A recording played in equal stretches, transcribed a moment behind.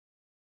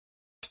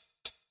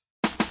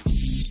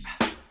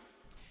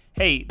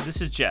Hey,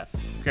 this is Jeff.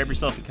 Grab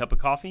yourself a cup of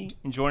coffee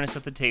and join us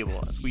at the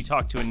table as we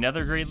talk to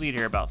another great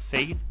leader about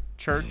faith,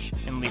 church,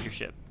 and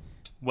leadership.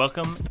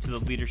 Welcome to the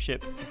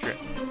Leadership Drip.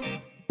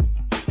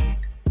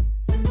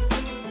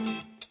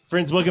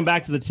 Friends, welcome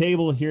back to the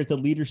table here at the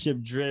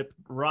Leadership Drip.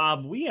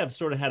 Rob, we have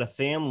sort of had a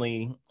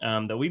family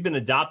that we've been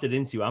adopted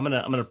into. I'm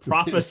gonna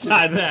prophesy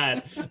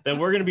that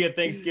we're gonna be at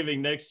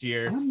Thanksgiving next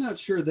year. I'm not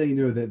sure they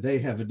know that they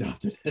have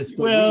adopted us,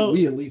 but well,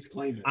 we at least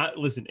claim it.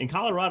 Listen, in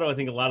Colorado, I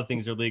think a lot of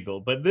things are legal,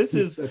 but this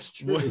is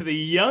the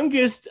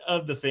youngest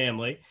of the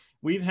family.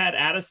 We've had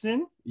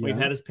Addison. Yeah. We've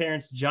had his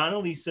parents, John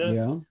and Lisa.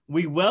 Yeah.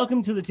 We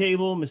welcome to the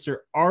table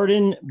Mr.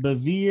 Arden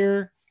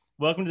Bevere.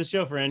 Welcome to the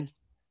show, friend.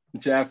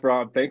 Jeff,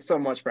 Rob, thanks so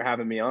much for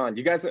having me on.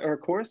 You guys are,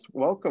 of course,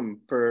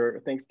 welcome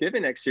for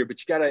Thanksgiving next year, but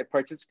you got to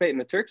participate in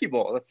the Turkey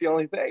Bowl. That's the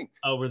only thing.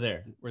 Oh, we're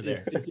there. We're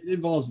there. If it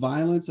involves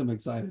violence, I'm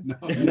excited. No.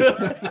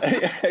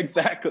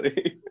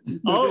 Exactly.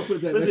 All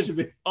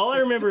I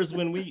remember is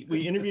when we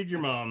interviewed your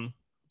mom,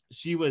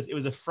 it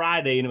was a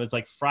Friday, and it was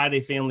like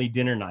Friday family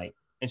dinner night.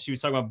 And she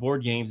was talking about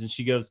board games, and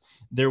she goes,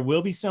 there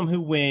will be some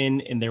who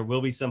win, and there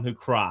will be some who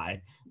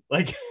cry.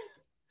 Like,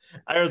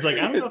 I was like,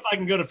 I don't know if I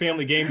can go to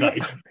family game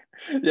night.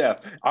 Yeah,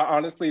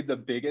 honestly, the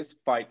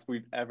biggest fights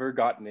we've ever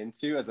gotten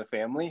into as a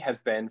family has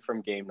been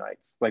from game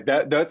nights. Like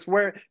that's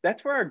where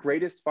our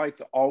greatest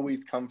fights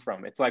always come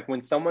from. It's like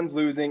when someone's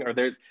losing or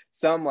there's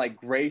some like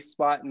gray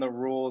spot in the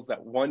rules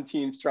that one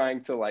team's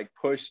trying to like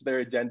push their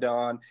agenda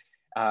on.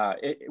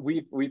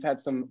 We've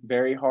had some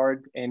very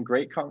hard and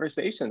great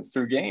conversations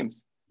through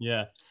games.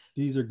 Yeah.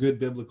 These are good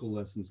biblical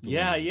lessons.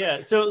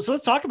 Yeah. So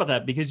let's talk about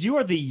that, because you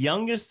are the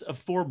youngest of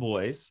four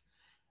boys.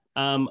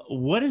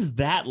 What is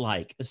that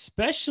like?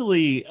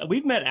 Especially,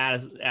 we've met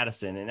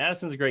Addison, and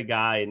Addison's a great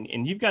guy,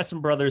 and you've got some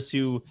brothers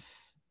who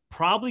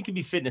probably could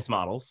be fitness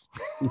models.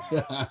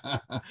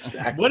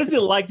 Exactly. What is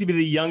it like to be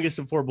the youngest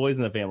of four boys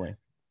in the family?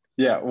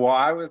 Yeah, well,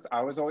 I was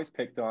always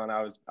picked on.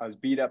 I was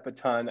beat up a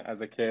ton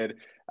as a kid.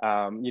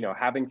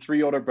 Having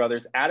three older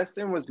brothers,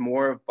 Addison was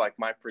more of like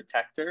my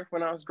protector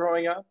when I was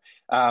growing up.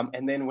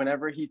 And then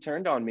whenever he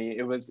turned on me,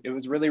 it was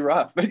really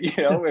rough.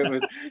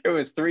 It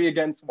was 3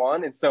 against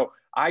 1. And so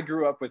I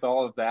grew up with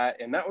all of that,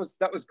 and that was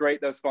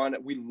great. That was fun.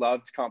 We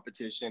loved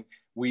competition.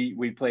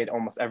 We played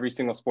almost every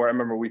single sport. I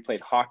remember we played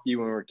hockey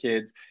when we were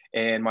kids,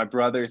 and my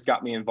brothers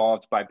got me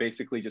involved by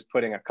basically just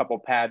putting a couple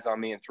pads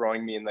on me and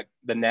throwing me in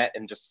the net,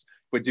 and just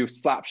would do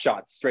slap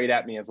shots straight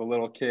at me as a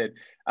little kid.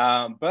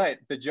 But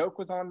the joke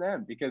was on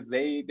them, because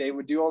they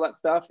would do all that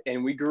stuff.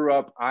 And we grew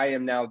up, I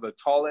am now the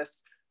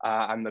tallest.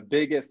 I'm the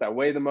biggest. I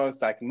weigh the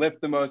most. I can lift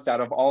the most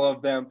out of all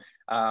of them.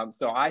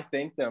 So I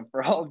thank them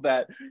for all of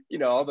that,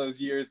 all those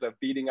years of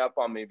beating up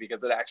on me,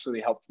 because it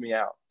actually helped me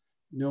out.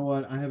 You know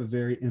what? I have a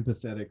very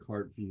empathetic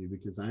heart for you,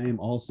 because I am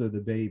also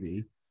the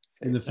baby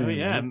in the family. Oh,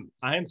 yeah,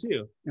 I am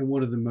too. And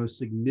one of the most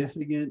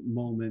significant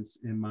moments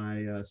in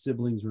my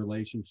siblings'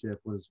 relationship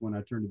was when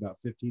I turned about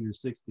 15 or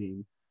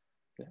 16.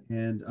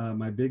 And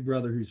my big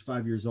brother, who's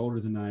 5 years older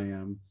than I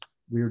am,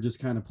 we were just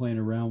kind of playing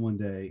around one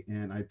day,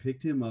 and I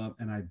picked him up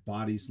and I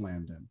body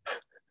slammed him.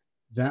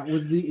 That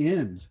was the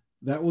end.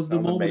 That was the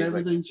moment amazing.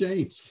 Everything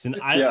changed. And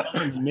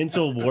I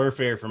mental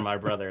warfare from my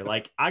brother.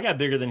 Like, I got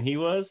bigger than he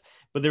was,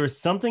 but there was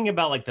something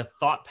about like the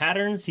thought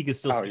patterns he could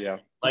still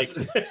like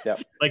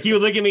he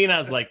would look at me and I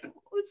was like,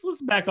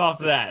 let's back off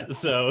that.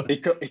 So he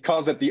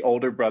calls it the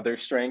older brother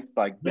strength,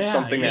 like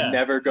something that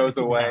never goes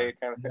away.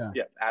 Kind of thing.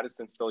 Yeah,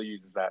 Addison still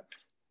uses that.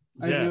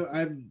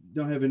 I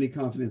don't have any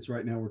confidence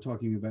right now we're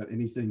talking about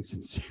anything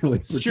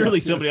sincerely. Surely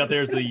somebody out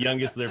there is the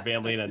youngest of their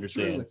family and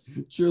understands.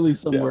 Surely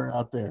somewhere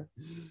out there.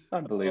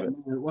 I believe it.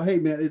 Well, hey,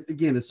 man,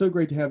 again, it's so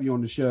great to have you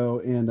on the show.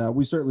 And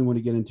we certainly want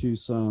to get into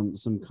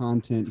some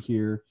content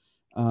here.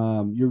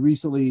 You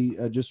recently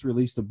just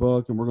released a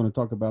book, and we're going to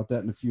talk about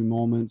that in a few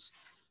moments.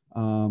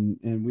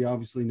 And we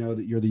obviously know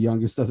that you're the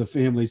youngest of the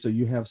family, so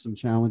you have some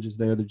challenges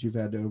there that you've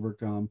had to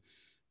overcome.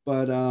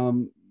 But I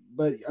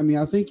mean,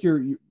 I think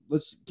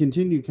let's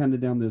continue kind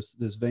of down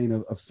this vein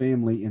of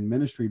family and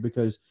ministry,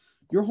 because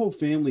your whole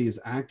family is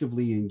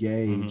actively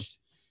engaged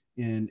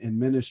in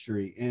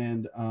ministry.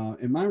 And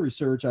in my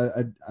research,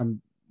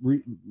 I'm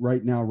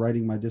right now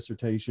writing my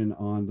dissertation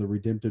on the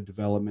redemptive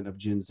development of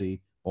Gen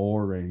Z.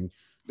 Boring.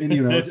 And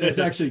it's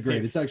actually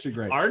great. It's actually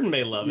great. Arden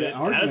may love it.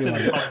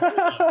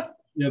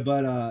 Yeah,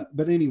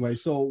 but anyway,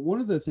 so one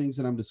of the things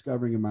that I'm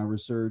discovering in my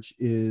research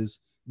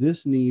is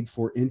this need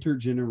for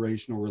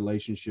intergenerational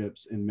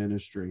relationships in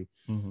ministry.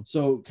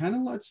 So kind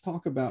of let's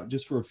talk about,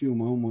 just for a few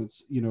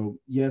moments,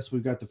 yes,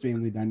 we've got the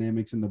family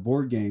dynamics and the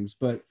board games,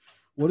 but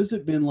what has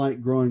it been like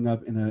growing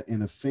up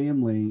in a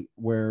family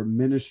where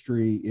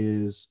ministry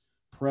is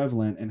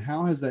prevalent, and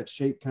how has that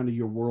shaped kind of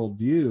your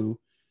worldview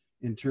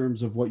in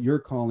terms of what your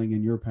calling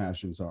and your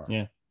passions are?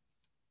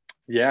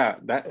 Yeah,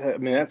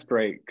 that's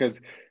great,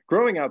 because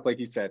growing up, like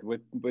you said,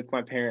 with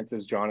my parents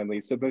as John and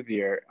Lisa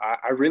Bevere,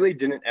 I really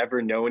didn't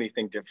ever know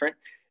anything different.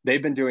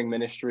 They've been doing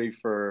ministry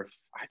for,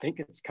 I think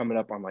it's coming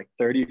up on like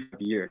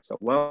 35 years, so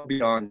well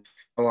beyond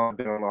long I've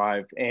been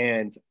alive.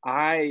 And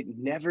I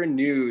never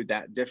knew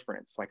that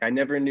difference. Like I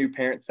never knew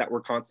parents that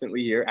were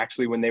constantly here.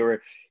 Actually, when they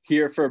were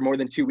here for more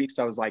than 2 weeks,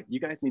 I was like, you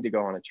guys need to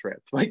go on a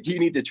trip. Like you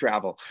need to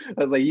travel.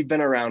 I was like, you've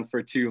been around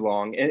for too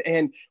long.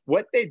 And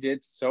what they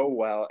did so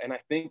well, and I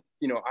think,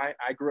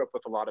 I grew up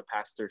with a lot of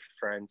pastor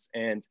friends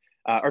and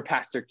or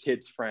pastor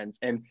kids friends.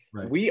 And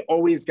Right. we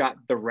always got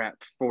the rep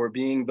for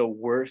being the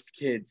worst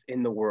kids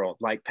in the world.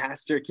 Like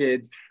pastor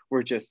kids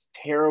were just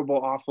terrible,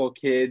 awful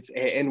kids.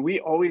 And we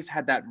always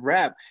had that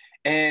rep.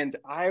 And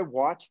I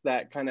watched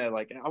that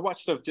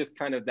just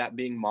kind of that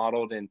being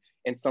modeled and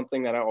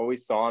something that I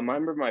always saw. And I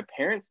remember my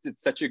parents did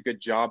such a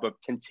good job of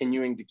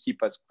continuing to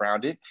keep us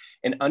grounded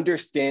and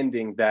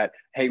understanding that,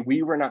 hey,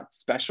 we were not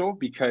special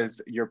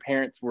because your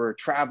parents were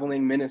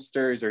traveling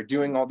ministers or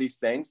doing all these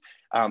things.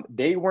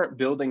 They weren't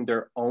building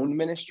their own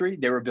ministry.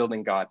 They were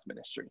building God's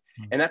ministry.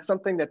 Mm-hmm. And that's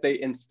something that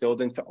they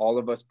instilled into all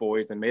of us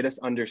boys and made us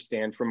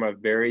understand from a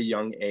very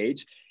young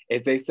age,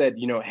 is they said,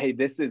 hey,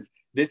 this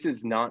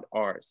is not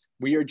ours.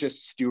 We are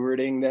just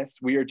stewarding this.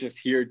 We are just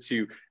here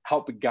to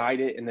help guide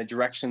it in the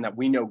direction that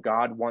we know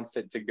God wants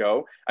it to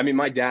go. I mean,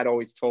 my dad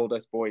always told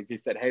us boys, he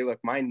said, hey, look,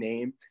 my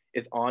name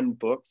is on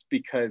books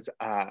because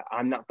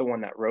I'm not the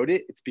one that wrote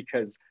it. It's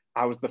because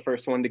I was the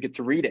first one to get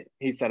to read it.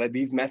 He said,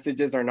 these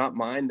messages are not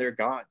mine, they're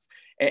God's.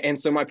 And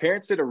so my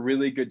parents did a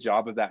really good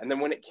job of that. And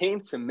then when it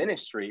came to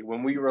ministry,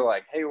 when we were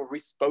like, hey, were we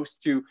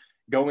supposed to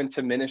go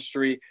into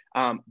ministry?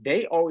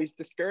 They always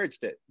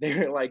discouraged it. They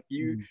were like,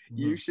 you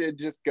should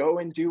just go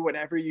and do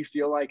whatever you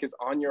feel like is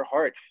on your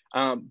heart.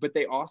 But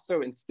they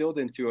also instilled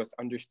into us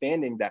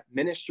understanding that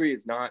ministry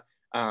is not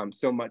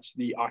so much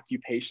the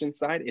occupation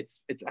side.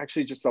 It's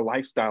actually just a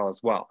lifestyle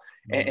as well.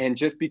 Mm-hmm. And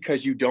just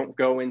because you don't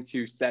go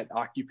into set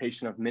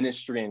occupation of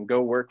ministry and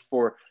go work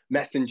for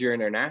Messenger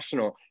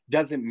International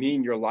doesn't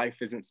mean your life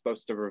isn't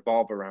supposed to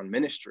revolve around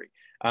ministry.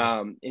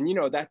 And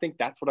I think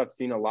that's what I've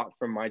seen a lot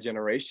from my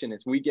generation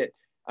is we get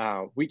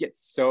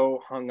so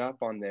hung up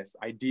on this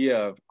idea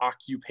of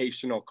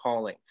occupational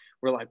calling.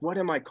 We're like, what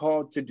am I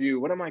called to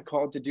do? What am I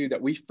called to do?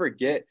 That we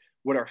forget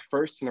what our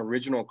first and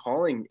original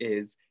calling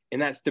is,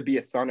 and that's to be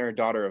a son or a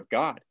daughter of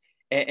God.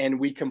 And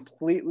we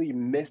completely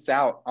miss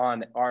out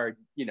on our,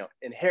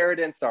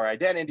 inheritance, our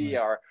identity,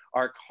 right.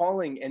 our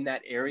calling in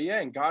that area.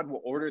 And God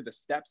will order the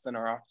steps in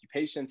our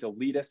occupations. He'll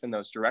lead us in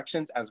those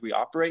directions as we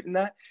operate in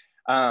that.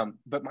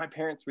 But my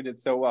parents, we did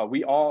so well.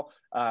 We all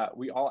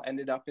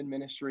ended up in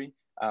ministry.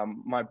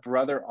 My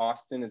brother,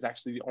 Austin, is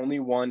actually the only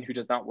one who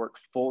does not work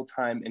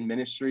full-time in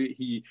ministry.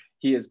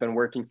 He has been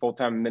working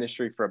full-time in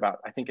ministry for about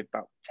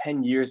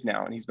 10 years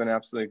now, and he's been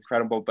absolutely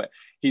incredible, but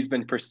he's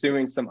been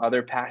pursuing some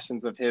other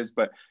passions of his.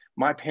 But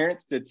my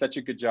parents did such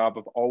a good job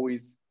of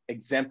always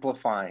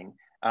exemplifying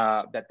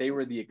that they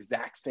were the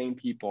exact same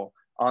people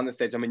on the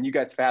stage. I mean, you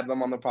guys have had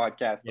them on the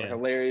podcast. They're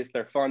hilarious.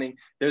 They're funny.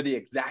 They're the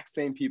exact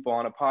same people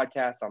on a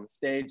podcast, on the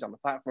stage, on the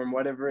platform,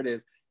 whatever it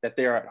is, that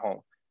they're at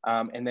home.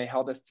 And they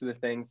held us to the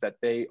things that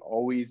they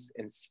always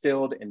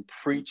instilled and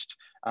preached.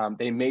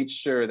 They made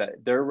sure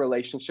that their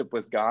relationship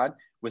with God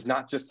was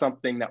not just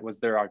something that was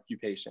their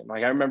occupation.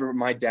 Like I remember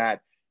my dad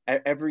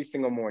every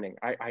single morning.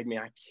 I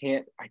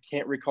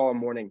can't recall a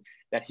morning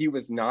that he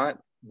was not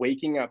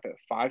waking up at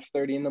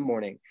 5:30 in the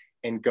morning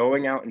and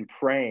going out and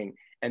praying.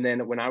 And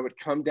then when I would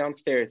come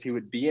downstairs, he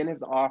would be in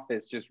his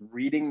office just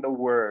reading the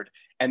word.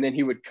 And then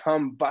he would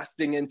come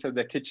busting into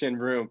the kitchen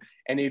room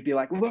and he'd be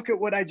like, look at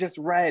what I just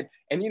read.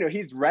 And,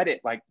 he's read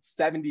it like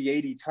 70,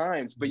 80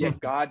 times, but yet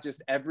God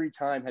just every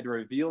time had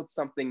revealed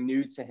something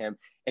new to him.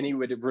 And he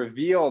would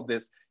reveal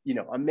this,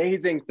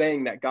 amazing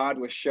thing that God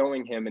was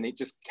showing him. And it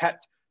just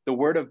kept the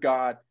word of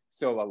God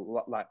so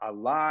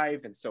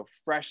alive and so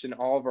fresh in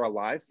all of our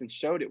lives, and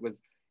showed it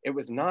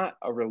was not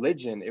a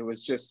religion. It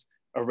was just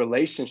a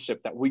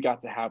relationship that we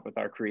got to have with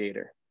our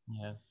Creator.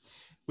 Yeah.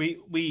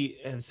 We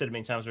have said it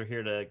many times, we're here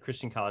at a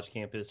Christian college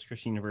campus,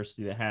 Christian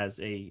university that has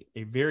a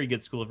very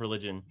good school of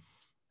religion.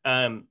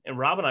 And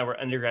Rob and I were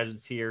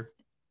undergraduates here,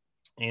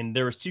 and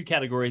there was two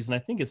categories, and I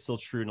think it's still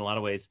true in a lot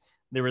of ways.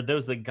 There were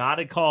those that God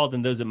had called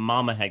and those that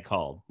Mama had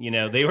called.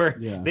 They were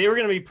going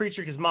to be a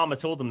preacher because Mama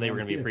told them they were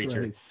going to be a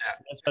preacher. Right.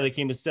 That's why they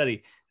came to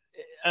study.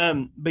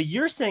 But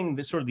you're saying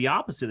that sort of the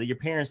opposite, that your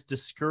parents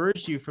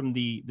discouraged you from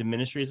the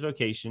ministry as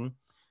vocation.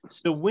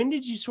 So when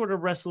did you sort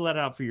of wrestle that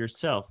out for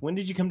yourself? When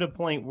did you come to a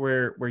point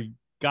where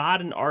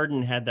God and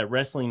Arden had that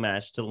wrestling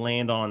match to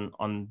land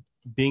on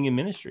being in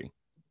ministry?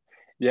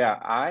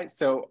 Yeah,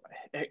 so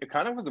it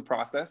kind of was a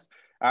process.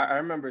 I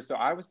remember, so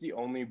I was the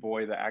only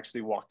boy that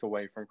actually walked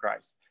away from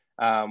Christ.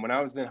 When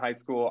I was in high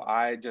school,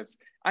 I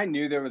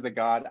knew there was a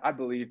God. I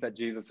believed that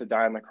Jesus had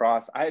died on the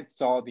cross. I had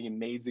saw the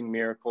amazing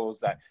miracles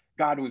that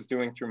God was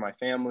doing through my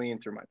family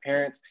and through my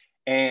parents.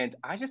 And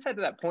I just had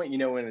to that point,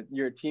 when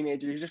you're a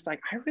teenager, you're just like,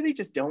 I really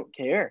just don't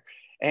care.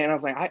 And I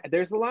was like,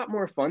 there's a lot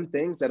more fun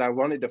things that I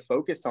wanted to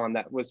focus on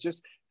that was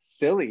just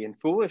silly and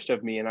foolish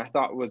of me. And I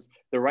thought was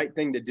the right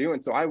thing to do.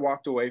 And so I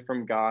walked away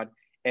from God.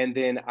 And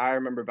then I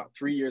remember about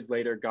 3 years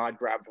later, God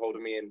grabbed hold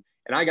of me and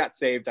I got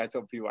saved. I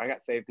told people I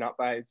got saved, not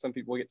by, some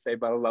people get saved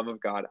by the love of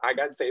God. I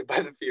got saved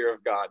by the fear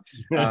of God.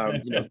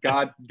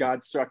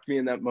 God struck me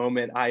in that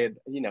moment.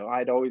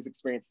 I'd always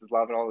experienced his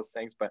love and all those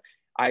things, but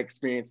I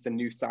experienced a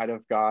new side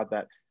of God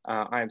that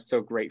I am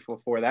so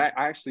grateful for. That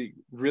I actually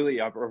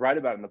really, I write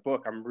about in the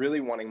book. I'm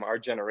really wanting our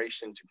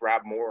generation to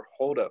grab more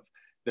hold of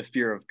the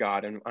fear of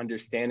God and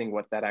understanding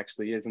what that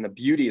actually is and the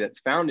beauty that's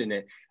found in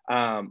it.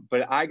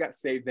 But I got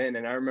saved then.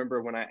 And I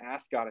remember when I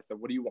asked God, I said,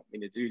 what do you want me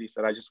to do? He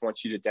said, I just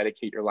want you to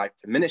dedicate your life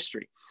to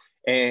ministry.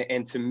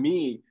 And to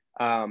me,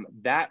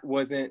 that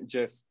wasn't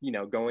just,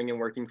 going and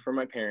working for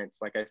my parents.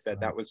 Like I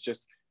said, that was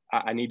just,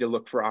 I need to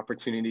look for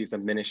opportunities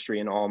of ministry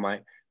in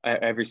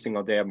every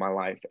single day of my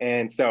life.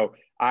 And so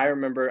I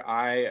remember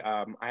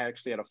I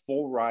actually had a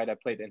full ride.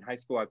 In high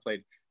school, I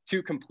played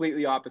two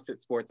completely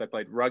opposite sports. I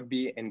played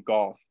rugby and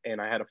golf,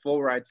 and I had a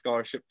full ride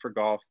scholarship for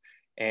golf.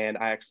 And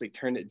I actually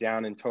turned it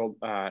down and told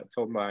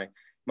my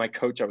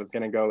coach I was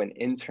going to go and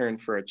intern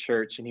for a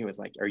church. And he was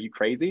like, are you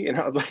crazy? And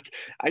I was like,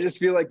 I just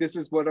feel like this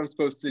is what I'm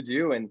supposed to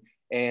do.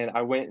 And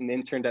I went and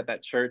interned at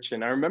that church.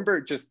 And I remember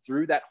just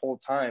through that whole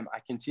time, I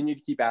continued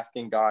to keep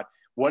asking God,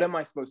 what am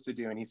I supposed to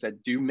do? And he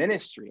said, do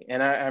ministry.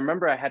 And I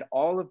remember I had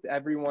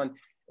everyone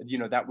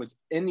that was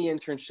in the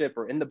internship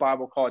or in the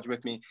Bible college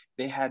with me.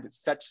 They had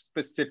such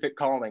specific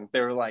callings. They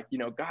were like,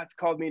 God's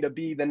called me to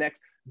be the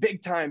next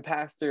big time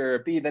pastor,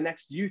 be the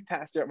next youth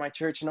pastor at my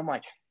church. And I'm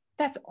like,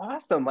 that's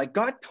awesome. Like,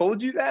 God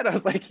told you that? I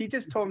was like, he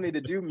just told me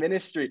to do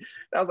ministry.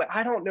 And I was like,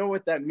 I don't know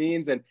what that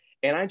means. And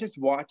I just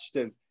watched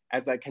as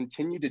I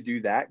continued to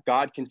do that,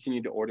 God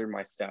continued to order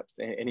my steps.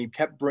 And he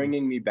kept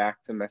bringing me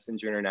back to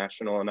Messenger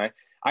International. And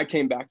I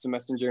came back to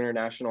Messenger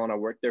International and I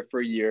worked there for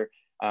a year,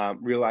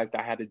 realized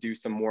I had to do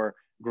some more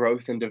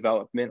growth and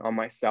development on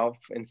myself.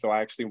 And so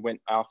I actually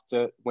went off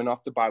to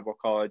Bible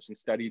college and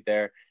studied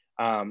there.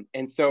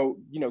 And so,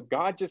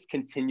 God just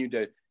continued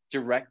to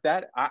direct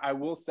that. I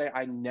will say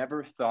I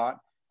never thought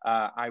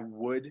I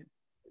would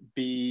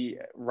be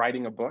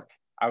writing a book.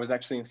 I was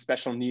actually in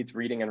special needs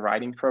reading and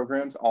writing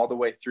programs all the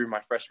way through my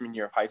freshman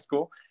year of high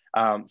school.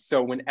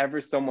 So whenever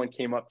someone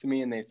came up to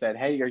me and they said,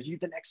 hey, are you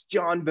the next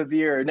John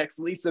Bevere or next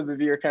Lisa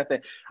Bevere kind of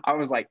thing? I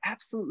was like,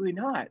 absolutely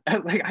not. I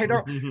was like, I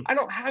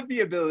don't have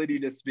the ability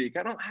to speak.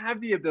 I don't have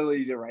the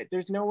ability to write.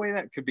 There's no way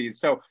that could be.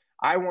 So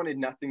I wanted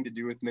nothing to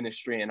do with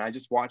ministry. And I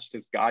just watched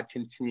as God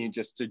continued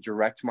just to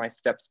direct my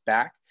steps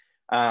back.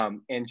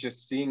 And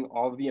just seeing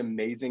all the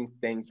amazing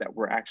things that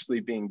were actually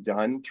being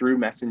done through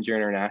Messenger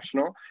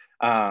International.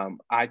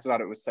 I thought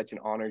it was such an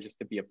honor just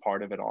to be a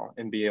part of it all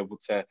and be able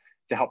to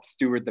help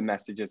steward the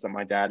messages that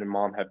my dad and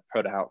mom have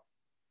put out.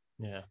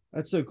 Yeah,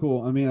 that's so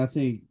cool. I mean, I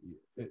think,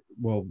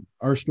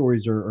 our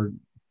stories are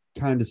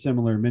kind of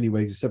similar in many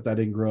ways, except I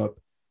didn't grow up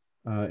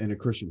in a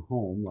Christian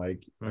home.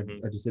 Like I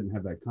just didn't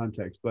have that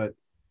context. But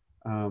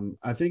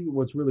I think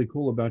what's really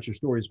cool about your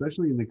story,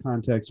 especially in the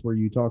context where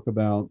you talk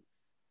about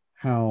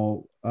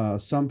how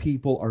some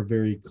people are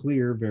very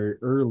clear very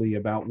early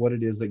about what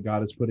it is that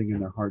God is putting in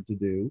their heart to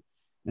do,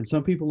 and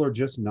some people are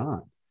just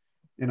not.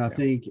 And I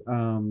think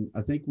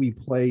we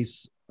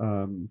place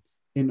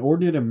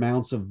inordinate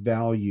amounts of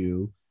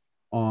value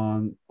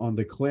on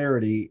the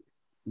clarity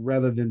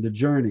rather than the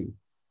journey,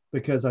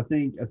 because I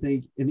think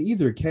in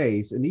either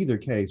case,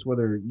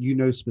 whether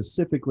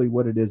specifically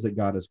what it is that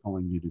God is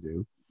calling you to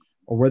do,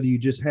 or whether you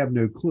just have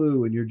no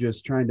clue and you're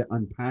just trying to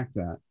unpack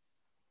that,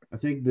 I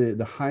think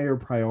the higher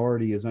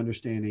priority is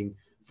understanding,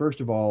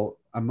 first of all,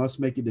 I must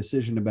make a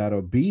decision about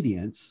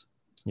obedience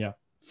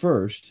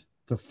first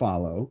to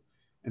follow.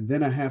 And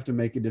then I have to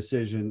make a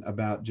decision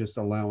about just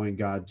allowing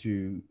God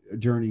to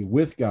journey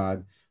with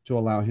God to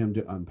allow him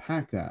to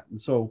unpack that.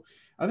 And so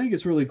I think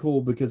it's really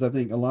cool because I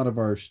think a lot of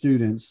our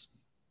students,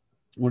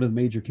 one of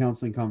the major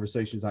counseling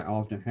conversations I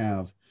often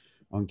have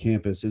on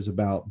campus is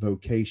about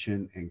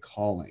vocation and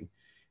calling.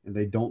 And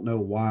they don't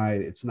know why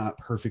it's not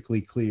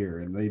perfectly clear,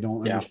 and they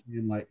don't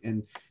understand,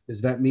 and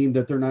does that mean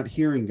that they're not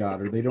hearing God,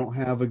 or they don't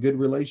have a good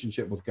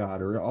relationship with God,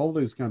 or all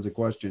those kinds of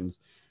questions.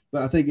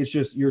 But I think it's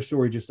just, your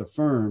story just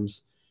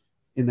affirms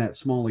in that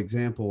small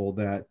example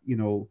that,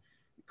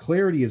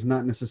 clarity is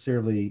not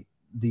necessarily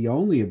the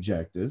only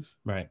objective.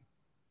 Right.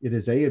 It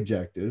is a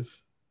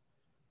objective,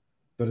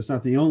 but it's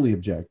not the only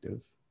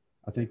objective.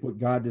 I think what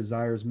God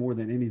desires more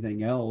than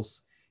anything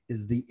else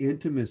is the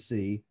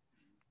intimacy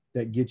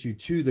that gets you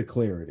to the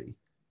clarity.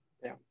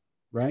 Yeah.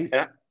 Right.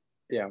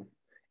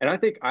 And I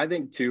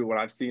think too, what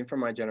I've seen from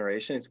my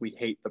generation is we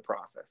hate the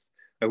process.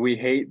 We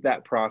hate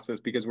that process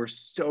because we're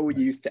so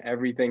used to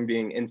everything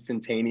being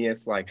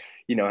instantaneous. Like,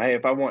 hey,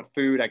 if I want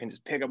food, I can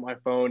just pick up my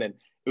phone and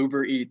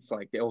Uber Eats,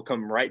 like it'll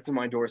come right to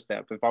my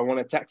doorstep. If I want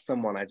to text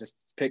someone, I just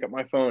pick up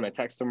my phone, I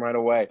text them right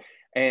away.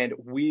 And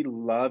we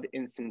love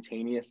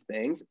instantaneous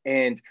things.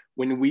 And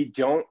when we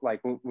don't,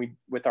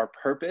 with our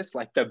purpose,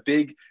 like the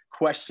big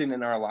question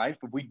in our life,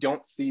 if we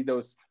don't see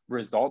those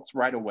results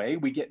right away,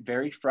 we get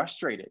very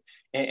frustrated.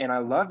 And I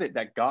love it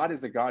that God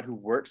is a God who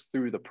works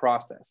through the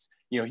process.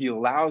 He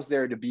allows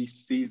there to be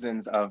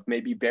seasons of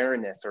maybe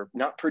barrenness or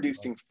not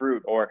producing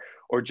fruit,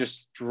 or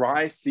just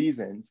dry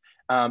seasons,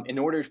 in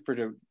order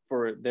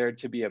for there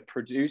to be a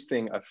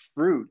producing of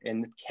fruit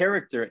and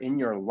character in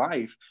your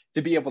life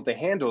to be able to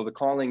handle the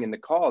calling and the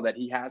call that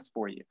he has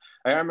for you.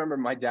 I remember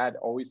my dad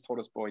always told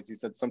us boys, he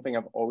said, something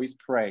I've always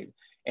prayed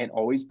and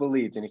always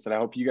believed, and he said, I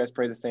hope you guys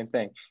pray the same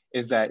thing,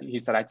 is that he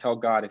said, I tell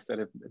God, I said,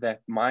 if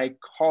my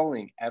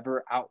calling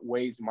ever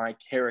outweighs my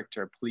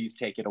character, please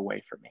take it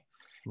away from me.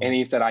 And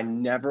he said, I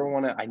never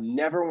want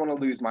to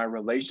lose my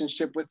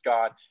relationship with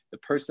God, the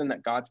person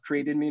that God's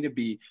created me to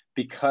be,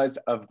 because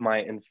of my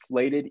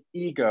inflated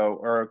ego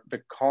or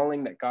the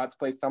calling that God's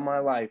placed on my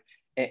life,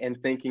 and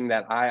thinking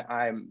that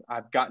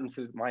I've gotten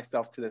to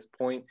myself to this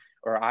point,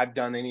 or I've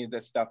done any of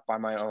this stuff by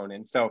my own.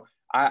 And so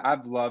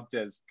I've loved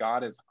as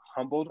God has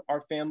humbled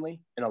our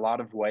family in a lot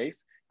of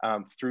ways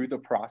through the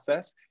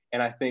process.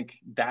 And I think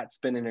that's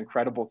been an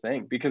incredible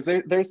thing, because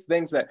there's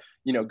things that,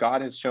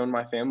 God has shown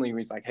my family where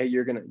he's like, hey,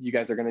 you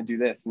guys are going to do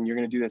this and you're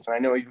going to do this. And I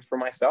know even for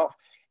myself,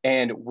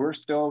 and we're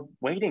still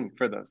waiting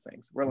for those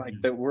things. We're like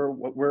that.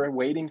 We're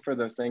waiting for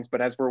those things.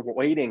 But as we're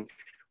waiting,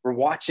 we're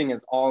watching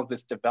as all of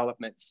this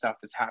development stuff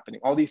is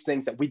happening, all these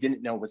things that we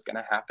didn't know was going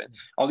to happen,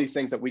 all these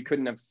things that we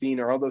couldn't have seen,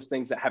 or all those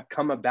things that have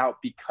come about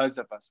because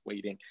of us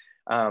waiting.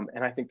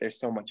 And I think there's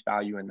so much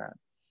value in that.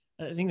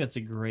 I think that's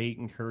a great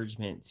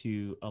encouragement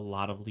to a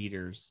lot of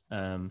leaders.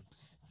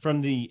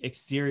 From the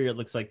exterior, it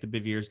looks like the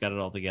Bevere's got it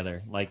all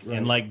together.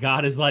 And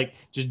God is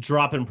just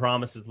dropping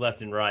promises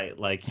left and right.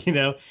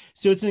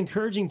 So it's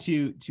encouraging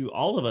to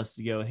all of us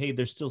to go, hey,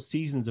 there's still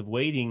seasons of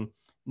waiting,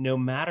 no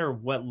matter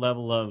what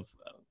level of,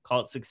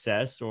 call it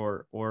success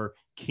or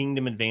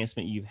kingdom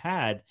advancement you've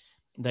had,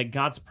 that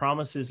God's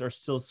promises are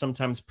still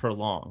sometimes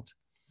prolonged.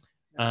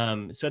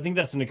 So I think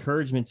that's an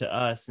encouragement to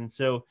us. And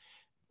so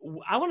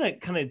I want to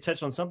kind of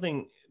touch on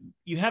something.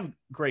 You have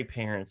great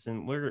parents,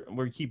 and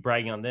we're keep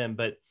bragging on them,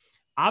 but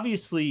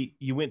obviously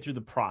you went through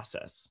the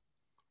process.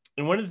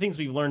 And one of the things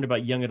we've learned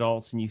about young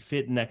adults, and you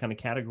fit in that kind of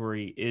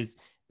category, is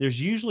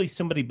there's usually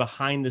somebody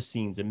behind the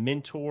scenes, a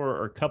mentor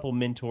or a couple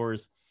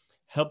mentors,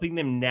 helping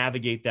them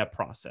navigate that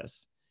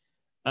process.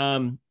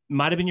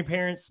 Might have been your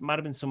parents, might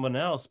have been someone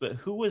else, but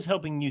who was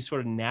helping you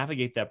sort of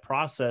navigate that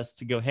process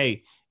to go,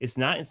 hey, it's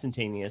not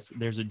instantaneous.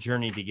 There's a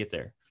journey to get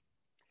there.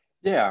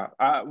 Yeah.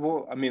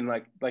 Well, I mean,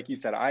 like you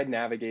said, I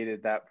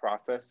navigated that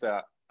process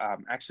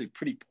actually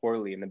pretty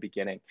poorly in the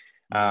beginning.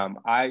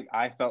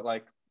 I felt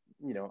like,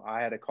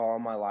 I had a call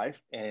in my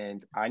life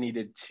and I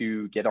needed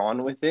to get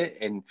on with it.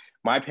 And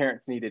my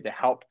parents needed to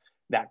help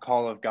that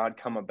call of God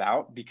come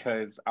about,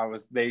 because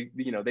they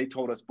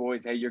told us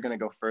boys, hey, you're going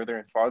to go further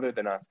and farther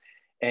than us.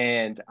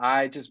 And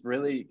I just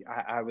really,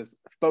 I was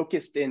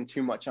focused in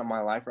too much on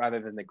my life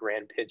rather than the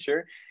grand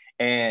picture.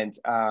 And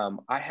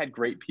I had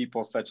great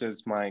people such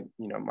as my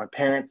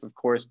parents, of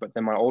course, but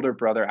then my older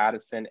brother,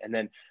 Addison. And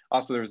then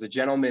also there was a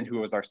gentleman who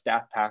was our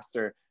staff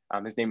pastor.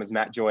 His name was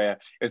Matt Joya.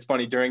 It was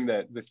funny, during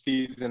the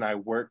season I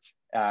worked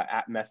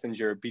at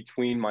Messenger,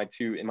 between my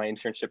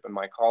internship and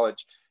my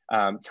college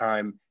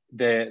time,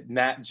 that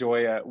Matt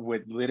Joya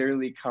would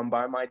literally come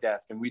by my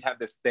desk, and we'd have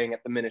this thing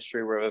at the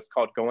ministry where it was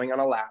called going on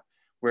a lap.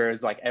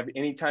 Whereas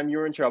anytime you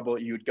were in trouble,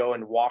 you would go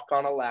and walk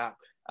on a lap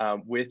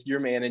with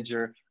your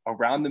manager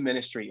around the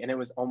ministry. And it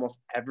was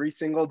almost every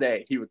single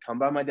day he would come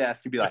by my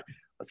desk. He'd be like,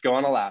 let's go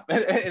on a lap.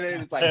 And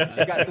it's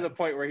it got to the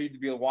point where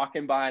he'd be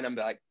walking by and I'm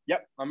like,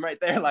 yep, I'm right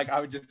there. I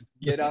would just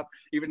get up,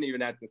 even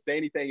have to say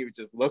anything. He would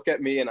just look at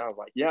me and I was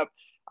like, yep,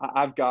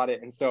 I've got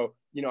it. And so,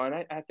 and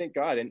I thank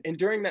God. And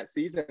during that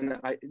season,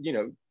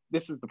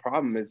 this is the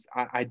problem, is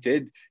I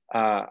did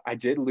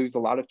lose a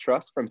lot of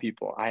trust from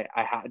people. I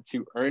had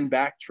to earn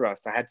back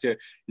trust. I had to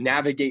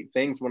navigate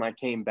things when I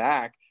came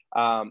back.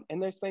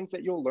 And there's things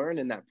that you'll learn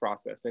in that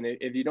process. And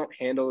if you don't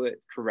handle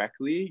it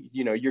correctly,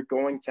 you're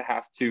going to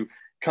have to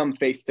come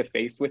face to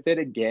face with it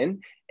again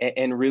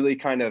and really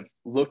kind of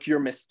look your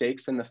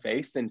mistakes in the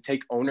face and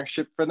take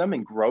ownership for them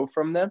and grow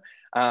from them.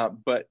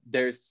 But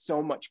there's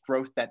so much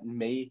growth that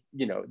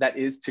that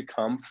is to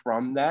come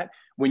from that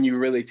when you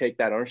really take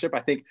that ownership.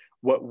 I think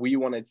what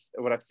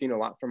I've seen a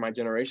lot from my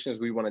generation is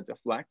we want to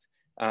deflect.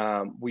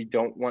 We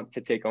don't want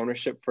to take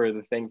ownership for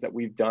the things that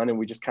we've done, and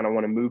we just kind of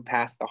want to move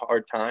past the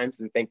hard times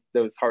and think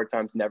those hard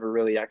times never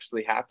really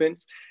actually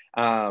happened.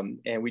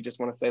 And we just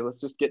want to say,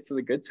 let's just get to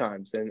the good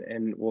times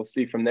and we'll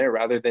see from there,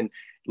 rather than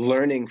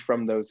learning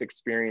from those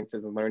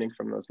experiences and learning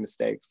from those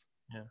mistakes.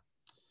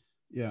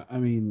 Yeah. I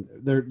mean,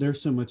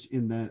 there's so much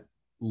in that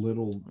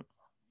little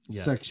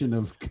section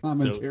of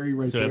commentary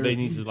right there. So everybody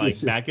needs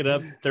to back it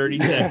up 30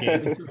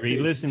 seconds,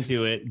 re-listen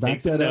to it,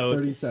 back that up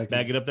 30 seconds,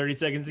 back it up 30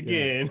 seconds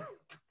again. Yeah.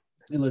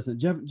 And listen,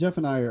 Jeff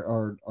and I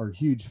are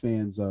huge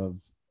fans of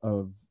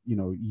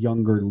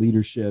younger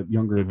leadership,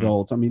 younger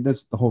adults. I mean,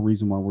 that's the whole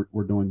reason why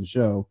we're doing the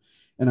show.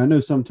 And I know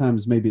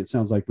sometimes maybe it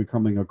sounds like we're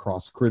coming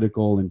across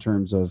critical in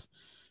terms of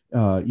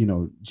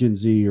Gen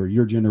Z or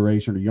your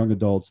generation or young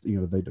adults.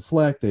 They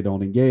deflect, they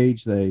don't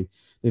engage, they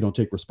don't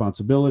take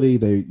responsibility,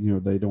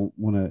 they don't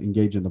want to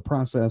engage in the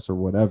process or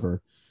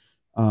whatever.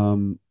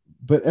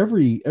 But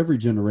every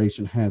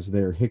generation has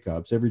their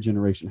hiccups. Every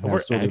generation has We're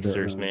sort of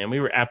their Xers, man. We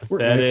were we're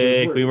Xers.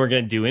 apathetic. We weren't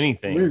going to do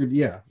anything.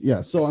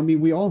 Yeah. So I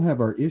mean, we all have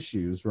our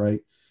issues,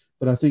 right?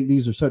 But I think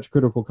these are such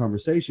critical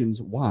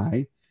conversations.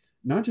 Why?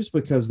 Not just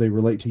because they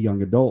relate to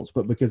young adults,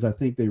 but because I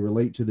think they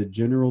relate to the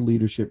general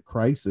leadership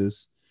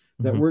crisis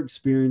that we're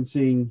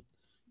experiencing,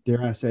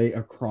 dare I say,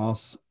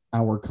 across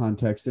our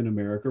context in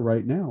America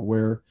right now,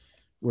 where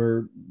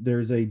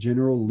there's a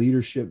general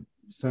leadership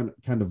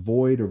kind of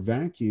void or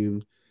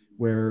vacuum,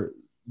 where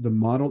the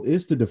model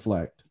is to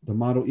deflect, the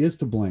model is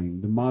to blame,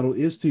 the model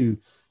is to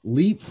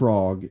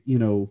leapfrog,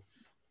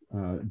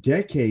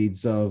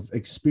 decades of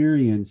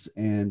experience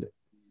and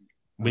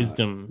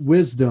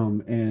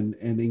wisdom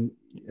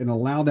and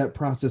allow that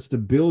process to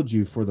build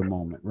you for the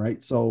moment,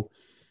 right? So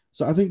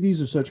I think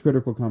these are such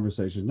critical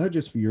conversations, not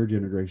just for your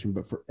generation,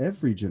 but for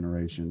every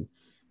generation,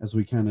 as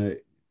we kind of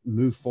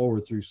move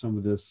forward through some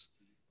of this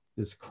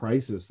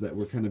crisis that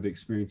we're kind of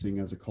experiencing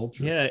as a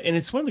culture. Yeah, and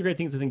it's one of the great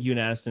things I think you and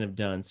Addison have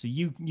done. So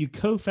you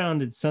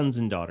co-founded Sons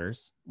and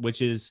Daughters,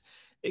 which is,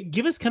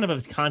 give us kind of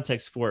a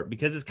context for it,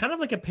 because it's kind of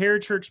like a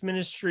parachurch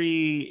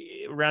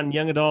ministry around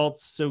young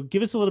adults. So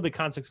give us a little bit of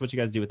context what you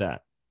guys do with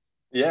that.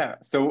 Yeah.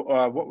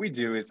 So what we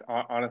do is,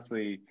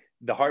 honestly,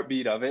 the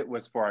heartbeat of it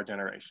was for our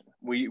generation.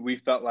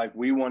 We felt like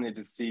we wanted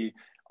to see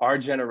our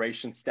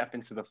generation step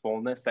into the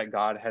fullness that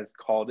God has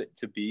called it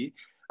to be.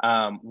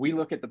 We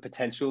look at the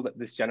potential that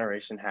this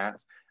generation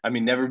has. I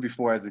mean, never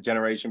before has a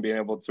generation been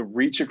able to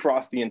reach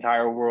across the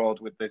entire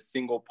world with this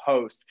single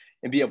post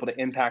and be able to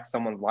impact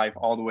someone's life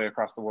all the way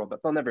across the world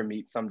that they'll never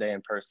meet someday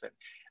in person.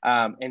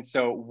 And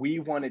so we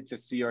wanted to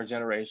see our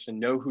generation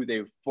know who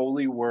they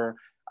fully were,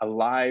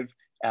 alive,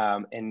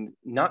 and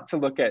not to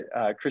look at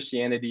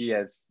Christianity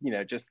as,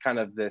 just kind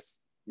of this,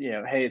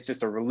 hey, it's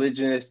just a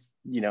religious,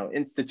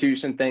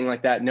 institution thing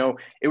like that. No,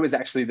 it was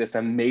actually this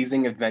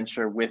amazing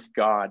adventure with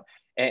God.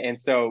 And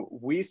so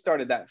we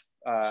started that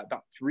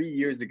about 3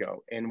 years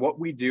ago. And what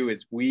we do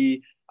is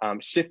we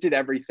shifted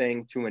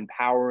everything to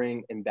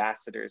empowering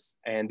ambassadors.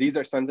 And these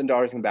are Sons and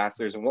Daughters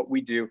ambassadors. And what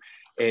we do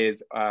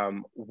is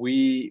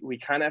we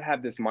kind of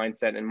have this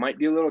mindset, and might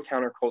be a little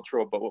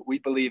countercultural, but what we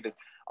believe is,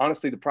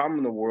 honestly, the problem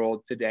in the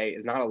world today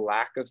is not a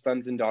lack of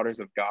sons and daughters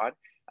of God.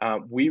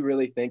 We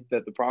really think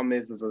that the problem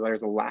is that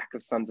there's a lack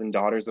of sons and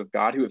daughters of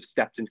God who have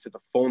stepped into the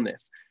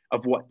fullness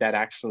of what that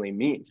actually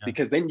means,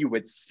 because then you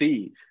would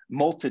see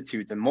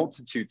multitudes and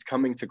multitudes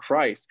coming to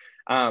Christ.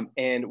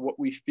 And what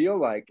we feel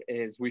like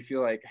is,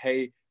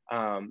 hey,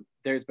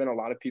 there's been a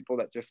lot of people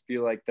that just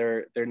feel like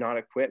they're not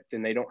equipped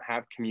and they don't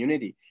have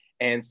community.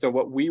 And so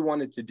what we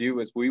wanted to do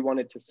is we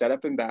wanted to set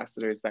up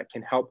ambassadors that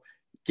can help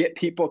get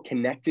people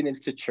connected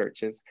into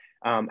churches,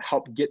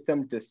 help get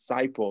them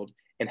discipled,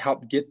 and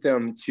help get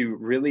them to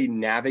really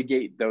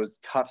navigate those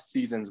tough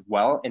seasons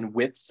well and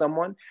with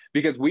someone.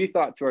 Because we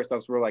thought to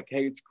ourselves, we're like,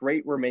 hey, it's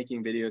great we're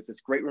making videos,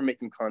 it's great we're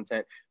making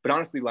content, but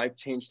honestly, life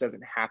change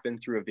doesn't happen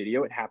through a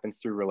video, it happens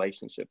through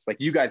relationships. Like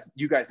you guys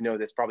know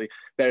this probably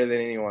better than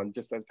anyone,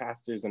 just as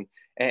pastors.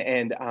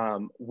 And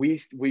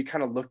we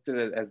kind of looked at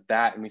it as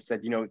that, and we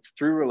said, it's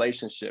through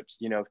relationships,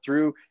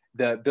 through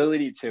the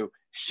ability to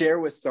share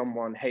with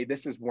someone, hey,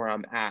 this is where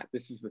I'm at.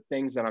 This is the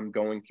things that I'm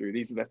going through.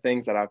 These are the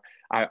things that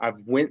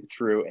I've went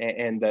through,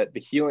 and the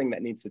healing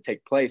that needs to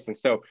take place. And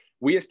so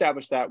we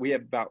established that. We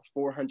have about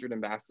 400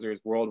 ambassadors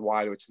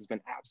worldwide, which has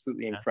been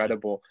absolutely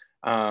incredible.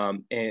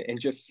 And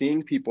just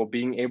seeing people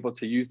being able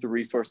to use the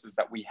resources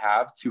that we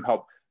have to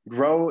help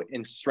grow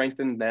and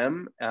strengthen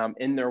them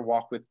in their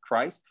walk with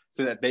Christ,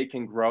 so that they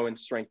can grow and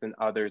strengthen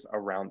others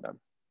around them.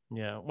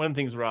 Yeah. One of the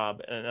things,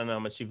 Rob, and I don't know how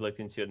much you've looked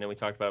into it, and then we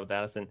talked about it with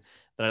Addison,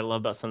 that I love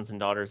about Sons and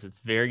Daughters, it's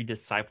very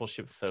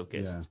discipleship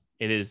focused.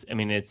 Yeah. It is. I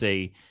mean, it's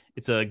a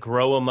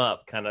grow them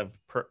up kind of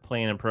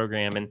plan and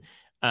program,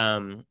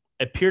 and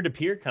a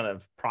peer-to-peer kind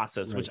of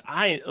process, right,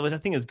 which I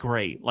think is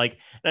great. Like,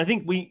 and I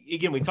think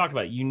we talked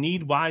about it. You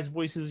need wise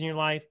voices in your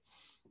life,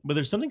 but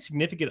there's something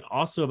significant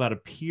also about a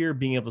peer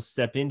being able to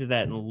step into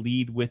that and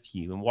lead with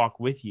you and walk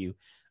with you.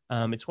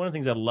 It's one of the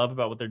things I love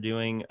about what they're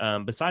doing.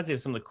 Besides, they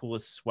have some of the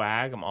coolest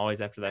swag. I'm always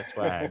after that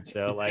swag.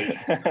 So like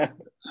some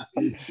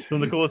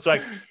of the coolest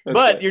swag,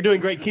 but you're doing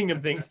great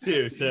kingdom things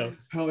too. So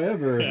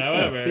however,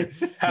 and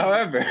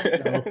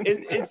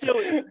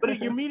so,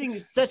 but you're meeting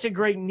such a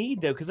great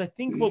need though. Cause I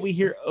think what we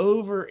hear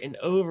over and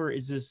over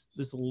is this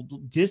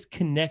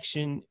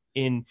disconnection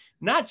in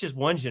not just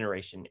one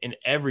generation, in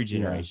every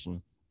generation. Yeah.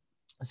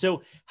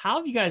 So how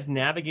have you guys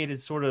navigated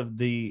sort of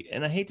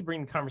and I hate to bring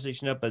the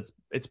conversation up, but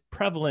it's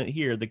prevalent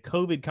here, the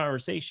COVID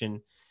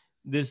conversation,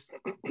 this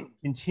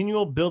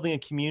continual building a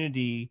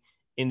community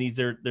in these,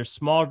 they're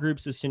small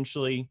groups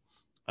essentially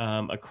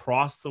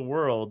across the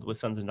world with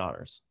Sons and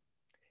Daughters?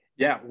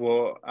 Yeah,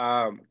 well,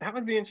 that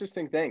was the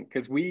interesting thing,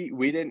 because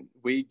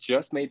we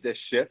just made this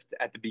shift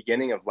at the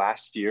beginning of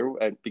last year,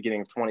 at the beginning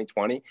of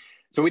 2020.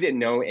 So we didn't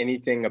know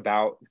anything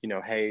about,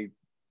 hey,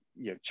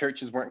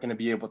 churches weren't going to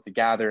be able to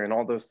gather and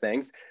all those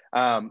things,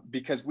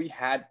 because we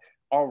had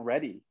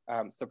already,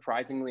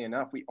 surprisingly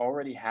enough, we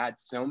already had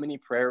so many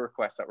prayer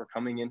requests that were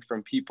coming in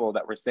from people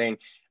that were saying,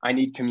 I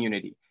need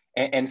community.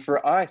 And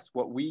for us,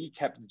 what we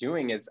kept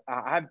doing is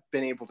I've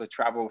been able to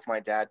travel with my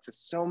dad to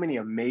so many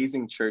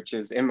amazing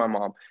churches, and my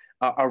mom,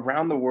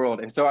 around the world.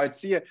 And so I'd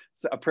see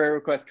a prayer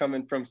request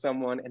coming from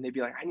someone and they'd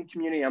be like, I need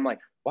community. I'm like,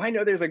 well, I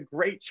know there's a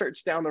great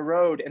church down the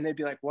road. And they'd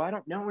be like, well, I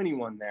don't know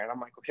anyone there. And I'm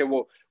like, okay,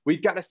 well,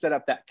 we've got to set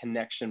up that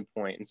connection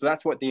point. And so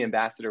that's what the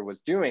ambassador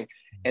was doing.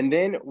 And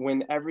then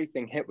when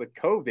everything hit with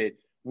COVID,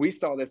 we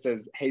saw this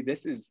as, hey,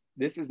 this is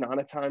not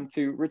a time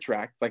to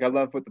retract. Like, I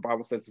love what the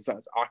Bible says,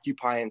 it's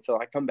occupy until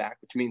I come back,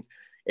 which means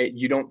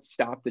you don't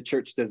stop. The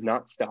church does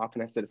not stop.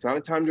 And I said, it's not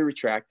a time to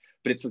retract,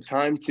 but it's a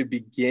time to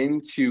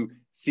begin to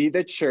see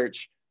the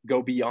church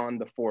go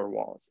beyond the four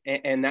walls.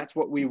 And that's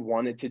what we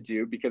wanted to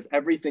do, because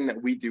everything that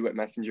we do at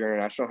Messenger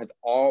International has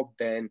all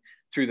been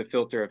through the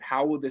filter of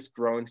how will this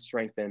grow and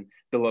strengthen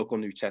the local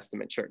New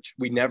Testament church.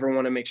 We never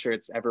want to make sure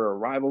it's ever a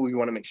rival. We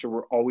want to make sure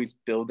we're always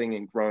building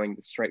and growing,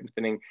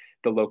 strengthening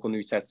the local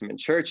New Testament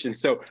church. And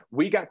so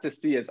we got to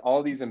see, as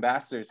all these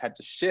ambassadors had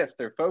to shift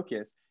their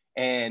focus,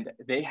 and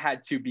they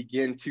had to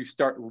begin to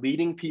start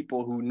leading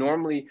people who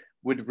normally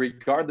would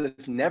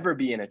regardless never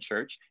be in a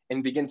church,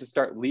 and begin to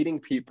start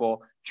leading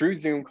people through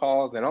Zoom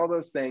calls and all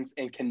those things,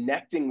 and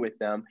connecting with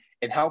them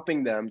and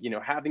helping them,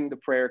 having the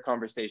prayer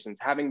conversations,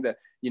 having the,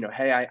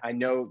 hey, I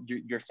know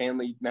your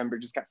family member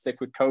just got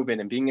sick with COVID,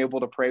 and being able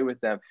to pray with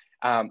them,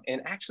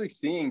 and actually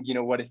seeing,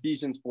 what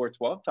Ephesians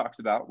 4:12 talks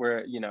about,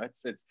 where,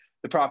 it's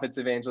the prophets,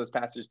 evangelists,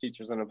 pastors,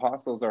 teachers, and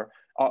apostles are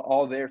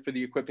all there for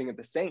the equipping of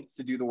the saints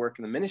to do the work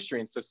of the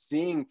ministry. And so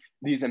seeing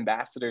these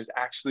ambassadors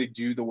actually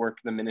do the work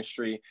of the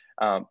ministry,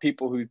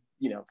 people who,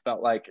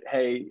 felt like,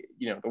 hey,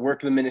 the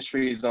work of the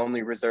ministry is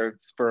only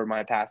reserved for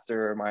my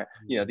pastor or my,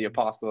 the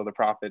apostle or the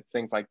prophet,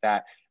 things like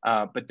that.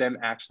 But them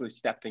actually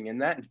stepping in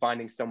that and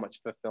finding so much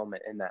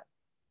fulfillment in that.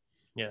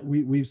 Yeah,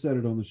 we've said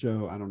it on the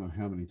show, I don't know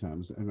how many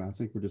times, and I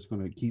think we're just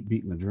going to keep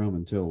beating the drum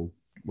until,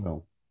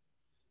 well,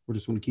 we're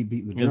just going to keep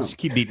beating the drum. Let's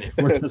keep beating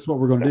it. That's what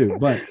we're going to do.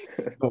 But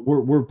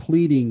we're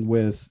pleading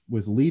with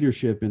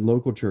leadership in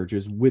local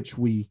churches, which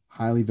we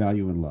highly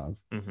value and love.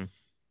 Mm-hmm.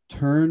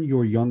 Turn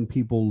your young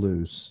people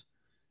loose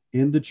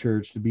in the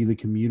church to be the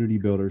community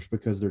builders,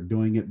 because they're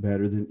doing it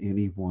better than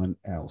anyone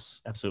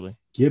else. Absolutely.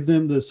 Give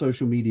them the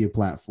social media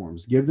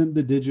platforms. Give them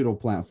the digital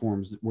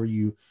platforms where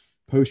you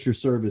post your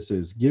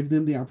services. Give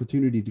them the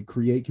opportunity to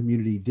create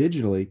community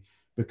digitally,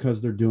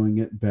 because they're doing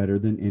it better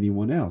than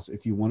anyone else.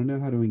 If you want to know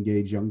how to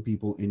engage young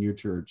people in your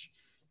church,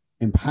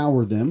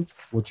 empower them.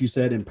 What you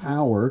said,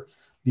 empower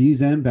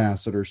these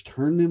ambassadors,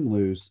 turn them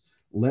loose,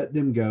 let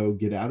them go,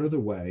 get out of the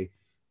way,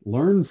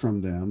 learn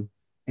from them,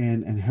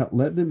 and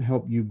let them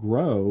help you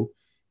grow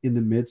in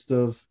the midst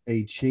of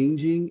a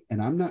changing.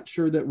 And I'm not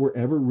sure that we're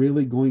ever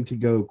really going to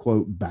go,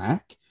 quote,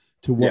 back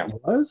to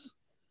what was.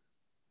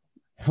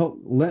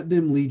 Let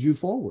them lead you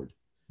forward.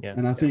 Yeah.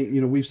 And I think,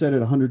 we've said it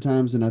 100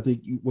 times, and I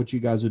think what you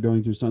guys are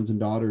doing through Sons and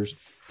Daughters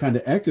kind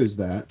of echoes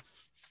that.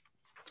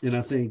 And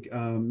I think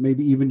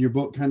maybe even your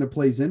book kind of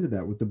plays into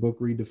that with the book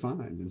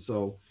Redefined. And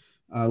so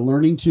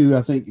learning to,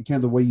 I think kind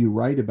of the way you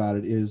write about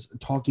it is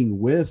talking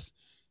with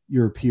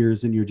your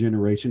peers in your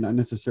generation, not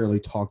necessarily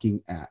talking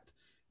at.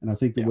 And I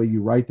think the way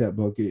you write that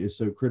book is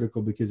so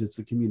critical, because it's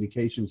the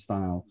communication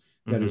style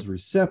that is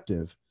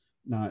receptive,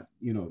 not,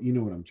 you know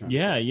what I'm trying to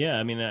say. Yeah.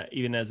 I mean,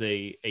 even as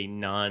a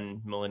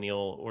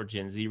non-millennial or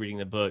Gen Z reading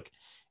the book,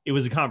 it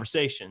was a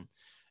conversation.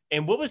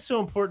 And what was so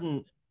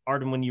important,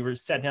 Arden, when you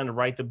sat down to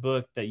write the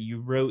book, that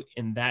you wrote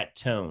in that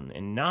tone,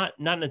 and not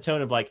in a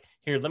tone of like,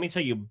 here, let me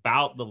tell you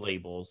about the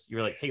labels.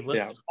 You're like, hey,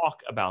 let's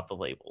talk about the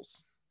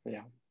labels.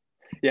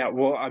 Yeah.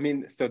 Well, I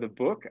mean, so the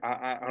book,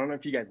 I don't know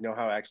if you guys know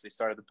how I actually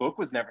started. The book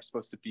was never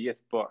supposed to be a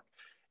book.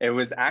 It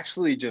was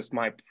actually just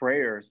my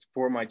prayers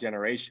for my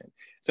generation.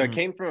 So it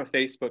came from a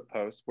Facebook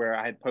post where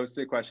I had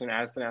posted a question.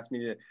 Addison asked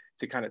me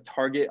to kind of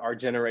target our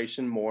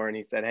generation more. And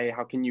he said, hey,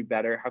 how can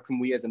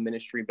we as a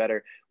ministry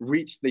better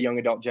reach the young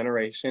adult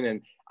generation?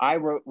 And I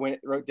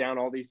wrote down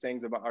all these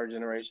things about our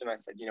generation. I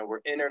said,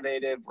 we're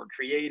innovative, we're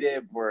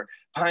creative, we're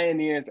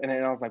pioneers. And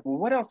then I was like, well,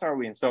 what else are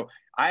we? And so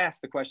I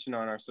asked the question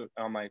on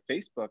my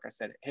Facebook. I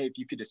said, hey, if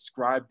you could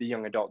describe the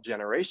young adult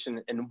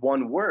generation in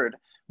one word,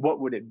 what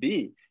would it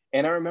be?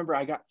 And I remember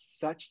I got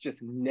such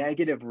just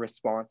negative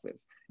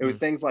responses. It was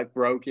things like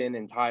broken,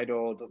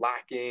 entitled,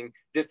 lacking,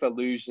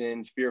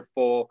 disillusioned,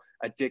 fearful,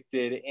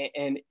 addicted.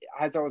 And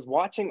as I was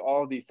watching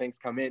all of these things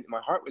come in,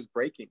 my heart was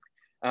breaking.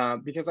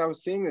 Because I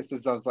was seeing this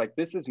as I was like,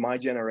 this is my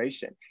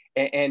generation.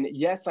 And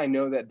yes, I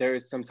know that there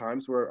is some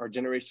times where our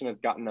generation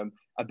has gotten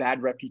a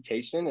bad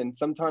reputation, and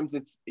sometimes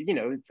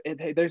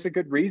there's a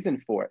good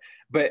reason for it.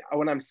 But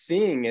what I'm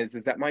seeing is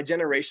that my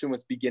generation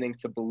was beginning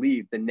to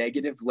believe the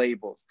negative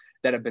labels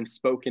that have been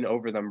spoken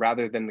over them,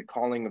 rather than the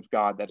calling of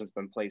God that has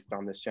been placed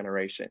on this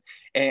generation.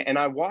 And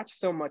I watched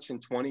so much in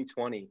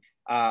 2020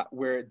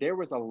 where there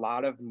was a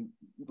lot of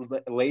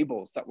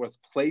labels that was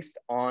placed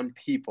on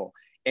people.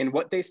 And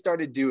what they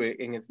started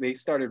doing is they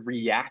started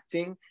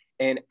reacting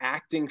and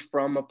acting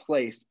from a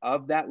place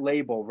of that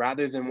label,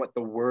 rather than what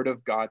the word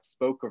of God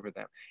spoke over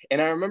them.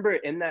 And I remember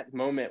in that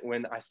moment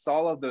when I saw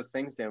all of those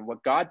things,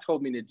 what God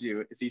told me to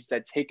do is he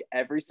said, take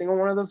every single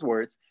one of those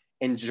words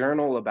and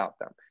journal about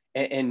them,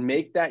 and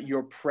make that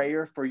your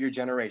prayer for your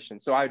generation.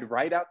 So I'd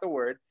write out the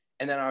word,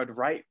 and then I would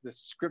write the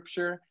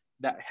scripture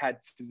that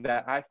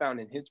I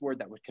found in his word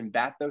that would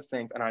combat those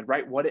things. And I'd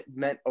write what it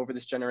meant over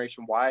this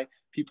generation, why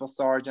people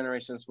saw our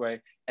generation this way.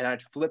 And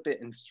I'd flip it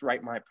and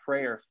write my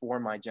prayer for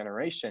my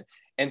generation.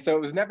 And so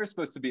it was never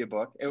supposed to be a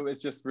book. It was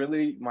just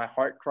really my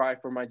heart cry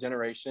for my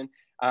generation.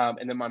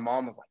 And then my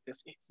mom was like,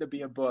 this needs to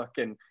be a book.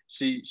 And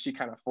she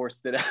kind of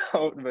forced it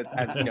out, but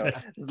as you know,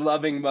 as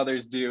loving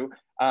mothers do.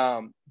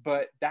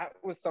 But that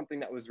was something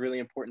that was really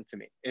important to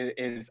me,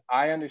 is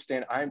I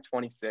understand I'm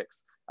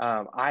 26.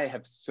 I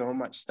have so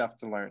much stuff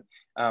to learn,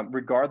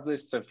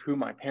 regardless of who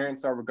my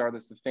parents are,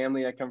 regardless of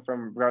family I come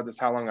from, regardless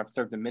how long I've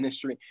served in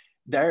ministry.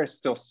 There is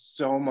still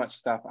so much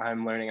stuff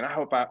I'm learning. And I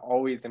hope I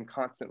always am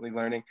constantly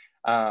learning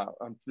to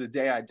the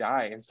day I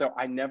die. And so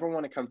I never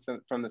want to come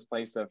from this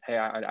place of, hey,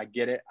 I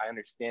get it. I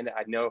understand it.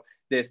 I know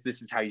this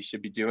is how you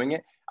should be doing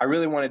it. I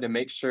really wanted to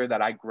make sure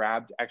that I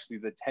grabbed actually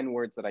the 10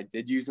 words that I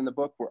did use in the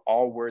book were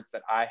all words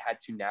that I had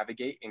to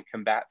navigate and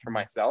combat for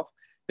myself,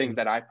 things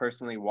that I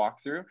personally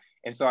walked through.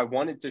 And so I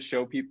wanted to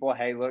show people,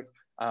 hey, look,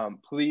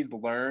 please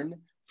learn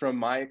from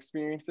my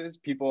experiences.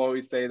 People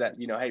always say that,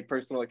 you know, hey,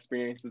 personal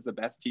experience is the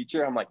best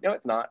teacher. I'm like, no,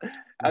 it's not.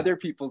 Other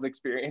people's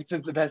experience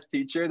is the best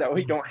teacher, that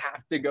we don't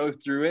have to go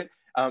through it.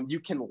 You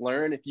can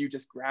learn if you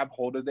just grab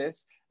hold of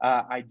this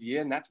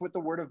idea. And that's what the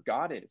Word of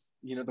God is.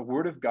 You know, the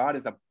Word of God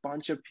is a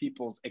bunch of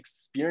people's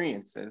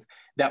experiences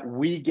that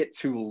we get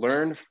to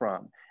learn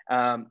from.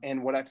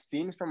 And what I've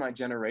seen from my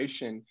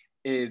generation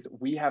is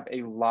we have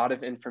a lot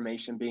of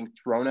information being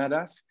thrown at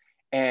us,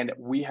 and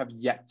we have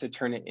yet to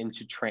turn it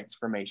into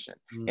transformation.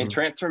 And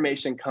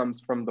transformation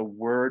comes from the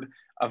Word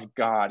of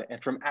God,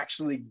 and from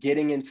actually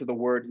getting into the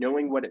Word,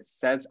 knowing what it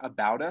says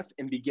about us,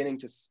 and beginning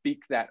to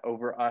speak that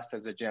over us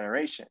as a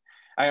generation.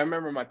 I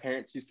remember my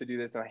parents used to do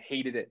this, and I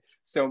hated it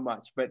so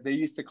much, but they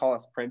used to call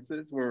us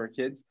princes when we were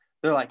kids.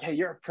 They're like, hey,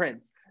 you're a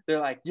prince.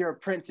 They're like, you're a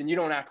prince and you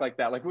don't act like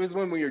that. Like, it was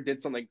when we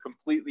did something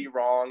completely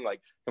wrong,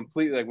 like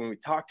when we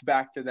talked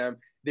back to them,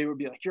 they would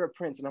be like, you're a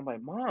prince. And I'm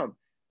like, Mom,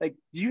 like,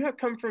 do you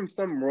come from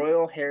some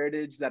royal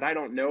heritage that I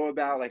don't know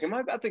about? Like, am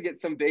I about to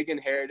get some big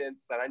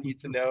inheritance that I need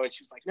to know? And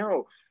she was like,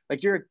 no,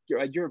 like you're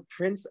a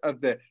prince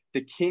of the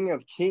King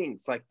of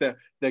Kings, like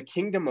the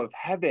kingdom of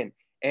heaven.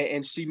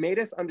 And she made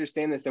us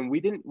understand this. And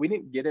we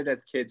didn't get it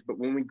as kids, but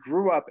when we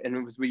grew up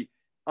and we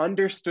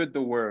understood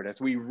the Word, as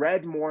we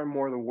read more and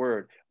more the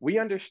Word, we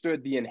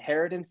understood the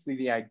inheritance,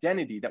 the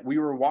identity that we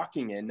were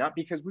walking in, not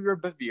because we were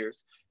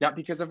Beveres, not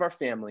because of our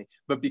family,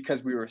 but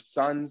because we were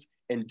sons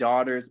and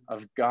daughters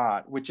of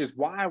God, which is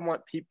why I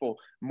want people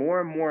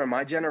more and more in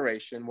my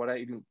generation, what I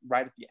even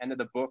write at the end of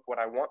the book, what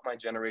I want my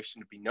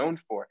generation to be known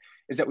for,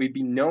 is that we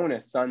be known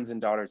as sons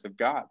and daughters of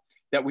God,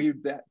 that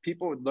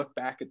people would look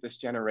back at this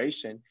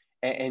generation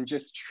and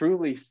just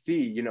truly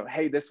see, you know,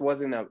 hey, this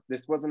wasn't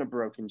a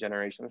broken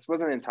generation. This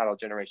wasn't an entitled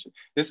generation.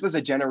 This was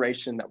a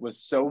generation that was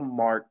so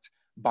marked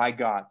by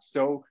God,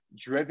 so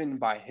driven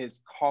by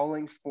his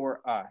calling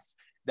for us,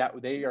 that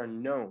they are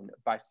known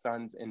by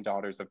sons and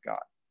daughters of God.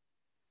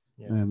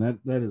 Yeah. Man,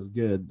 that is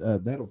good.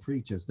 That'll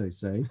preach, as they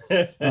say.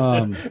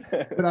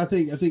 But I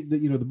think that,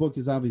 you know, the book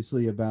is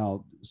obviously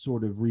about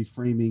sort of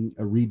reframing,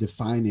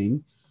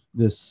 redefining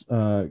this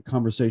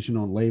conversation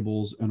on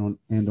labels and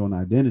on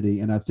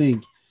identity. And I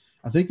think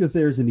that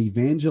there's an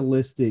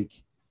evangelistic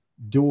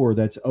door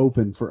that's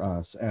open for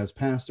us as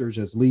pastors,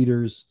 as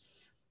leaders.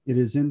 It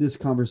is in this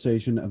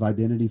conversation of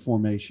identity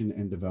formation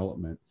and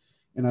development.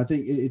 And I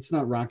think it's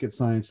not rocket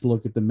science to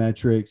look at the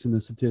metrics and the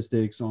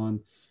statistics on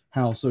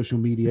how social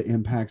media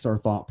impacts our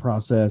thought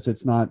process.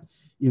 It's not,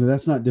 you know,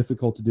 that's not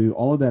difficult to do.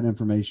 All of that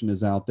information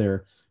is out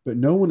there, but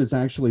no one is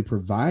actually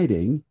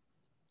providing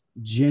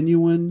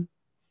genuine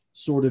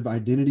sort of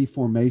identity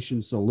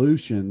formation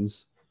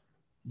solutions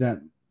that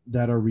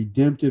are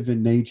redemptive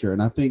in nature.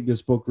 And I think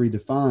this book,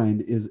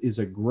 Redefined, is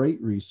a great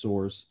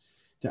resource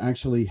to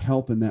actually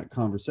help in that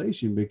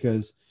conversation,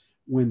 because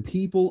when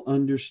people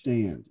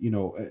understand, you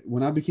know,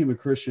 when I became a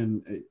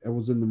Christian, I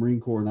was in the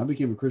Marine Corps, and I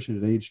became a Christian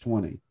at age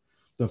 20.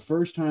 The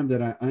first time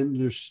that I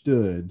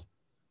understood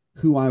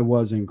who I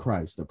was in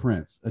Christ, a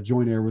prince, a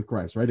joint heir with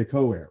Christ, right? A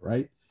co-heir,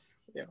 right?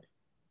 Yeah.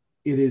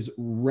 It is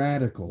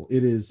radical.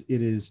 It is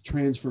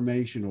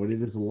transformational.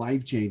 It is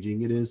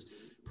life-changing. It is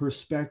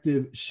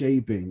perspective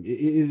shaping.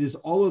 It is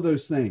all of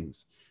those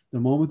things. The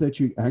moment that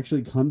you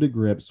actually come to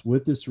grips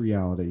with this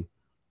reality,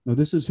 no,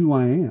 this is who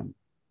I am.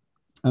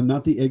 I'm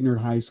not the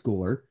ignorant high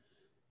schooler,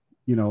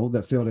 you know,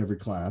 that failed every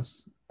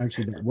class.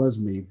 Actually, that was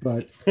me,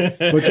 but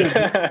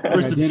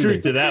there's some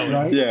truth to that one,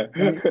 right? Yeah.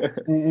 Right?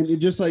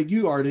 And just like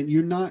you, Arden,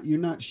 you're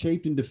not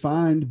shaped and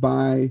defined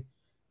by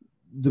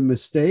the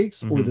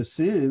mistakes or the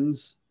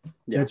sins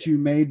that you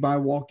made by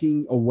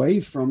walking away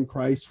from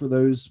Christ for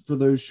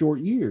those short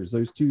years,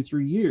 those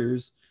 2-3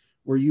 years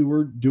where you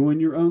were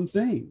doing your own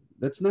thing.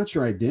 That's not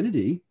your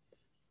identity.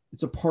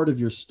 It's a part of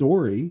your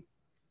story,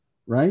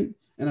 right?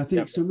 And I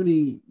think so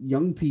many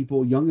young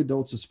people, young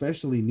adults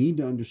especially, need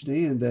to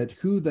understand that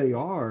who they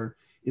are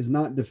is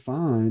not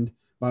defined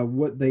by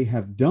what they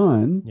have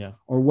done, Yeah.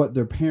 or what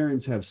their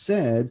parents have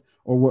said,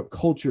 or what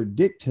culture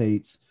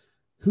dictates.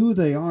 Who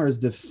they are is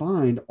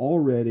defined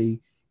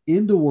already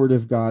in the Word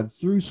of God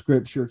through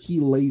Scripture. He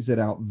lays it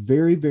out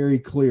very, very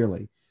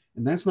clearly.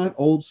 And that's not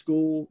old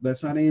school.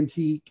 That's not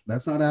antique.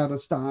 That's not out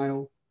of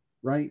style,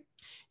 right?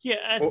 Yeah,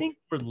 I think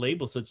word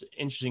label is such an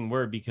interesting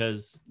word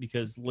because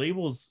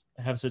labels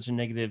have such a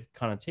negative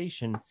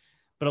connotation,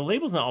 but a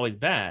label's not always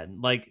bad.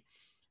 Like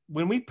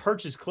when we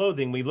purchase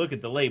clothing, we look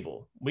at the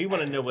label. We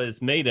want to know what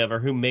it's made of or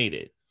who made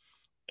it.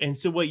 And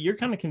so what you're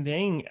kind of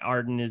conveying,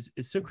 Arden, is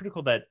so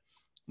critical that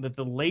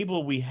the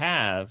label we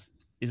have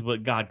is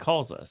what God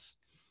calls us.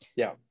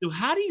 Yeah. So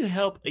how do you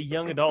help a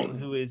young adult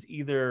who is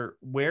either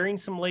wearing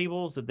some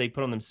labels that they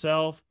put on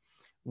themselves,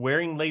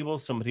 wearing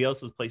labels somebody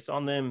else has placed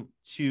on them,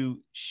 to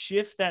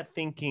shift that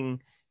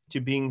thinking to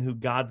being who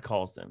God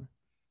calls them?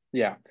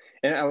 Yeah.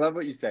 And I love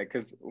what you said,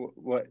 because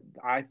what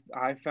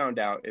I found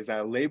out is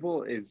that a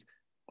label is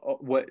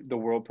what the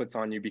world puts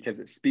on you because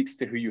it speaks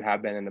to who you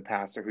have been in the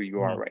past or who you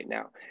are right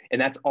now.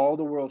 And that's all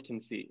the world can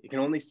see. It can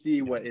only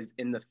see what is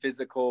in the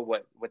physical,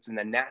 what's in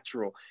the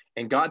natural.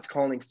 And God's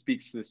calling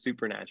speaks to the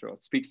supernatural.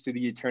 It speaks to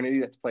the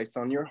eternity that's placed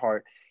on your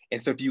heart. And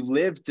so if you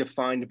live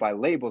defined by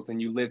labels, then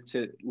you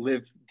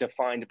live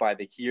defined by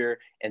the here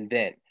and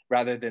then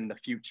rather than the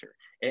future.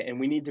 And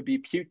we need to be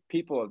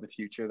people of the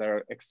future that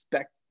are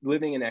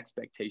living in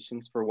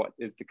expectations for what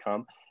is to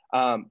come.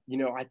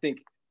 I think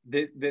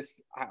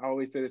this I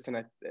always say this, and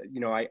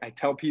I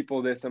tell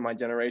people this in my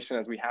generation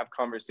as we have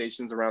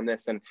conversations around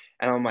this, and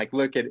I'm like,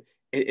 look, it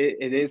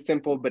is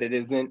simple, but it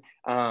isn't.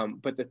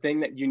 But the thing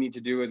that you need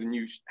to do is when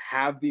you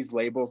have these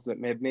labels that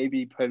may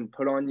be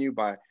put on you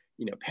by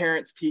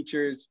parents,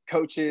 teachers,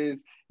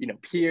 coaches,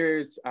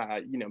 peers,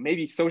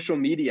 maybe social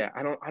media.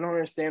 I don't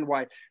understand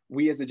why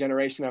we as a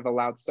generation have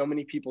allowed so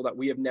many people that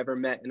we have never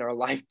met in our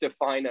life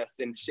define us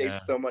and shape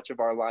so much of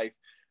our life.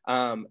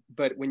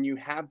 But when you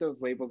have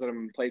those labels that have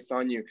been placed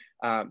on you,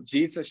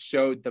 Jesus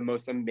showed the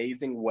most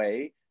amazing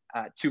way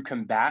to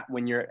combat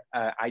when your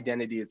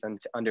identity is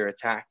under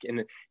attack.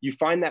 And you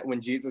find that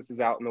when Jesus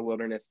is out in the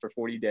wilderness for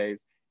 40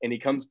 days and he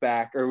comes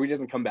back, or he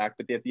doesn't come back,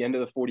 but at the end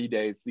of the 40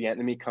 days, the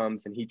enemy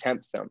comes and he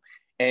tempts him.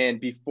 And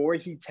before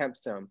he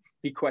tempts him,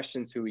 he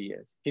questions who he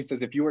is. He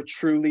says, if you are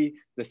truly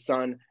the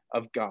Son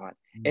of God.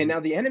 And now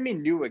the enemy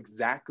knew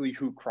exactly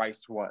who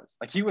Christ was.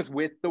 Like he was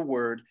with the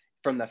Word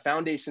from the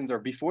foundations, or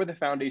before the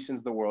foundations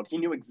of the world. He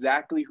knew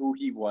exactly who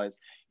he was.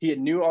 He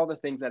knew all the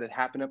things that had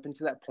happened up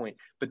until that point.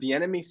 But the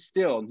enemy,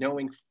 still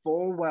knowing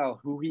full well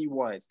who he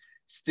was,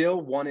 still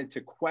wanted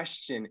to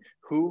question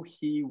who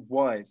he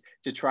was,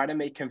 to try to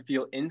make him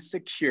feel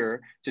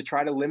insecure, to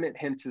try to limit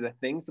him to the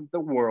things of the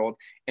world,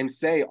 and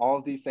say all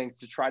of these things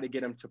to try to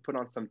get him to put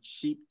on some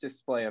cheap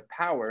display of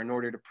power in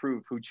order to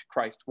prove who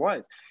Christ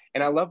was.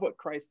 And I love what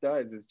Christ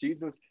does is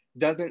Jesus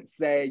doesn't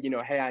say,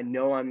 hey, I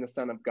know I'm the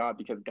Son of God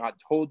because God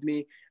told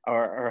me,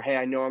 or hey,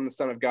 I know I'm the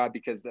Son of God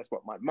because that's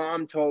what my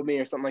mom told me,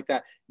 or something like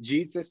that.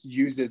 Jesus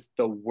uses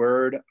the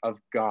Word of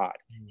God.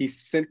 He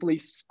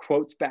simply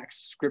quotes back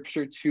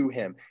Scripture to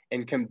him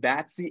and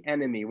combats the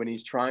enemy when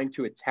he's trying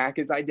to attack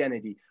his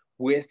identity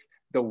with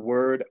the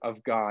Word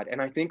of God.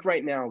 And I think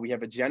right now we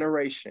have a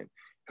generation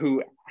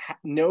who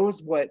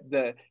knows what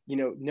the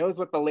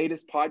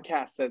latest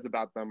podcast says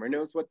about them, or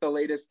knows what the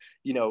latest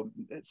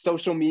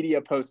social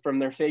media post from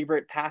their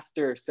favorite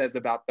pastor says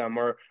about them,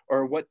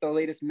 or what the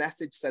latest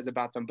message says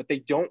about them, but they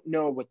don't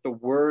know what the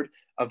Word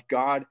of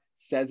God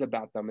says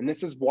about them. And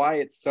this is why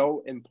it's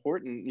so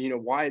important,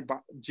 why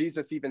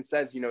Jesus even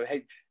says,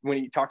 hey, when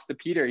he talks to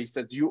Peter, he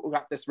says, you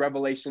got this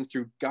revelation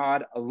through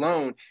God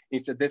alone. He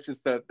said, this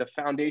is the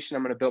foundation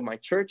I'm going to build my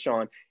church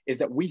on, is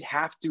that we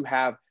have to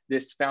have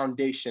this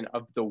foundation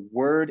of the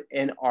Word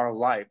in our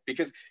life.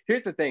 Because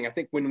here's the thing, I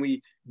think when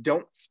we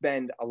don't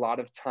spend a lot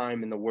of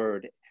time in the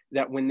Word,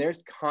 that when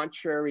there's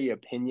contrary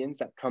opinions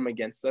that come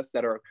against us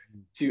that are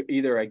to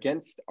either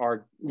against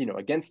our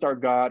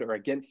God or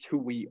against who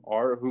we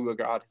are, who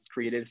God has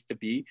created us to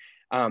be,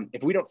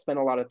 if we don't spend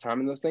a lot of time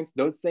in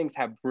those things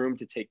have room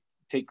to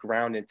take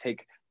ground and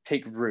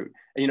take root.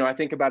 I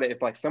think about it,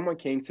 if like someone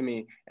came to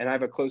me, and I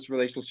have a close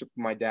relationship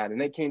with my dad,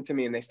 and they came to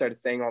me and they started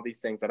saying all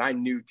these things that I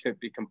knew to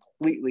be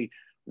completely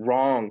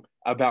wrong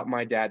about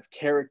my dad's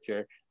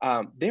character,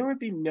 there would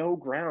be no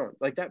ground.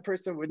 Like that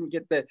person wouldn't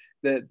get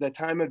the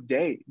time of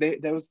day.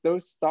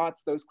 Those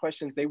thoughts, those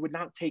questions, they would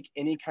not take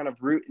any kind of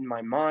root in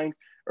my mind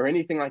or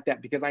anything like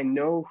that, because I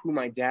know who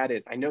my dad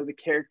is. I know the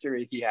character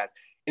he has.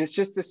 And it's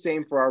just the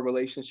same for our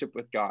relationship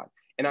with God.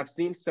 And I've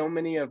seen so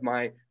many of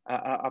my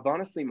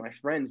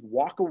friends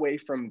walk away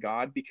from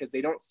God because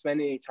they don't spend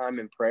any time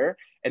in prayer.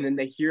 And then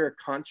they hear a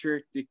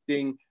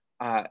contradicting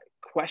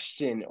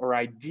question or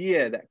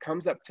idea that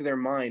comes up to their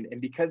mind.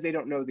 And because they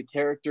don't know the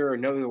character or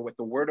know what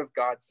the Word of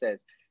God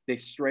says, they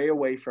stray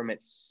away from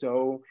it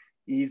so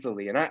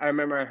easily. And I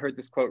remember I heard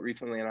this quote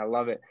recently, and I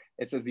love it.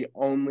 It says, the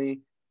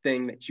only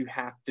thing that you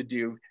have to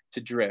do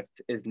to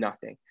drift is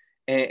nothing.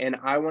 And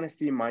I want to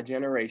see my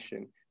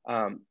generation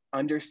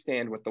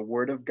understand what the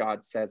Word of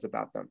God says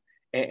about them.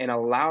 and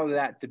allow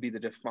that to be the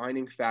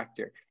defining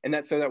factor. And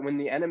that's so that when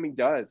the enemy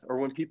does, or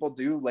when people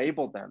do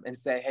label them and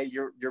say, hey,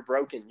 you're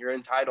broken, you're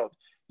entitled,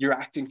 you're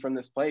acting from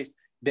this place,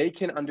 they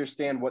can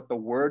understand what the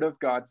word of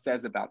God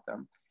says about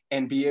them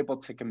and be able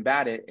to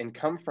combat it and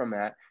come from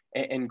that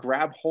and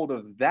grab hold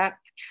of that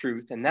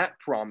truth and that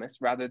promise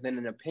rather than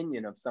an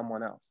opinion of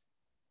someone else.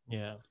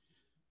 Yeah.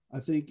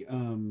 I think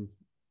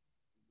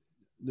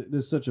this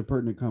is such a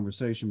pertinent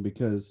conversation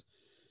because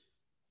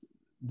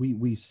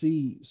we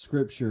see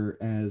scripture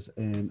as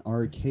an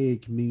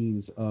archaic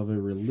means of a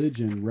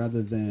religion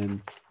rather than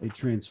a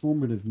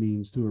transformative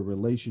means to a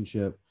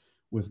relationship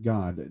with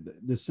God.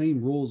 The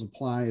same rules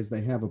apply as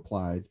they have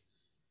applied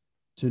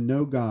to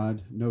know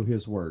God, know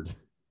his word.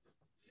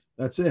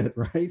 That's it,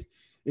 right?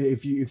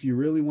 If you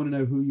really want to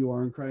know who you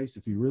are in Christ,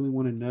 if you really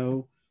want to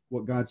know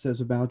what God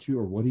says about you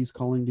or what he's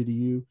calling to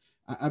you,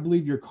 I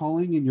believe your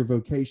calling and your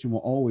vocation will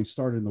always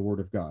start in the word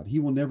of God. He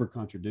will never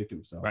contradict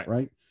himself,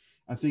 right?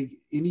 I think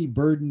any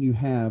burden you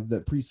have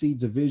that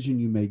precedes a vision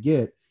you may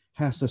get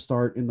has to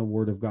start in the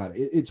word of God.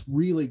 It's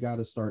really got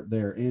to start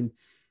there. And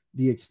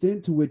the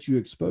extent to which you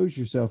expose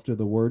yourself to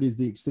the word is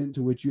the extent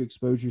to which you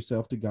expose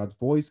yourself to God's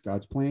voice,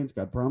 God's plans,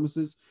 God's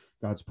promises,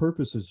 God's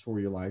purposes for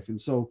your life. And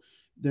so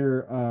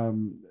there,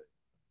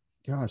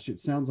 gosh, it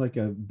sounds like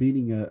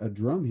beating a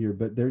drum here,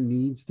 but there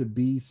needs to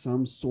be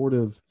some sort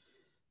of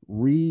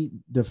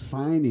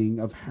redefining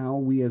of how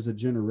we as a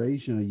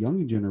generation, a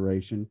young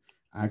generation,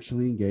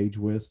 actually engage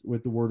with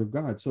the word of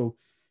God. So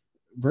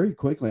very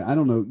quickly, I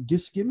don't know,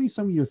 just give me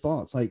some of your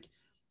thoughts. Like,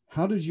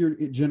 how does your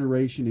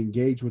generation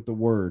engage with the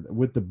word,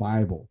 with the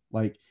Bible?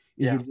 Like,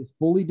 is it just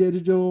fully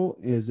digital?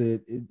 Is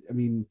it, I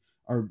mean,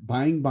 are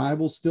buying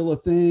Bibles still a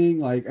thing?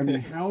 Like, I mean,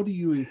 how do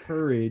you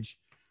encourage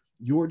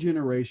your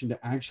generation to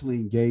actually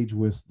engage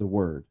with the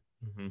word?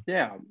 Mm-hmm.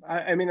 Yeah,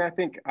 I mean, I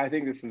think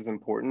this is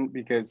important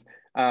because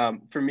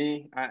for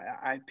me,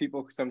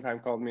 people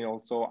sometimes call me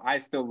old soul. I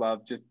still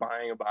love just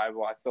buying a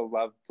Bible. I still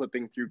love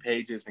flipping through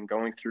pages and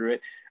going through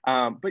it.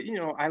 But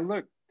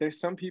there's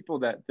some people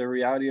that the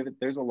reality of it,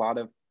 there's a lot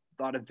of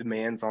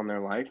demands on their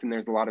life, and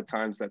there's a lot of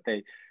times that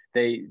they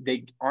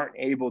aren't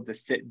able to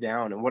sit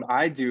down. And what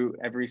I do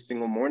every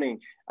single morning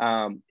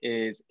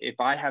is, if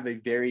I have a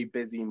very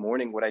busy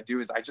morning, what I do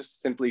is I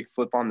just simply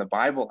flip on the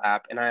Bible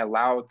app and I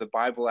allow the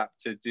Bible app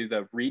to do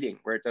the reading,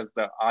 where it does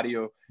the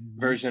audio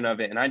version of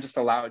it. And I just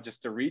allow it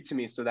just to read to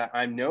me so that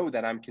I know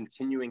that I'm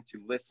continuing to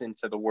listen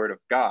to the word of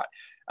God.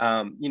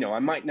 I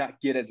might not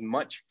get as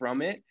much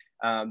from it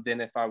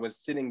than if I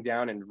was sitting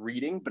down and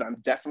reading, but I'm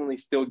definitely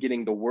still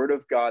getting the word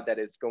of God that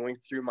is going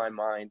through my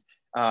mind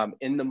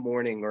in the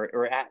morning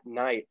or at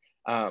night.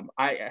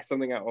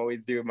 Something I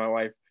always do with my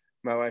wife,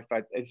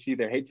 she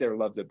either hates it or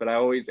loves it, but I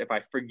always, if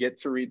I forget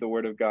to read the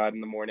word of God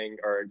in the morning,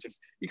 or just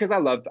because I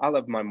love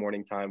my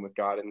morning time with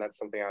God, and that's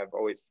something I've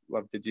always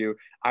loved to do,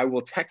 I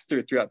will text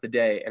her throughout the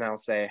day and I'll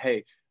say,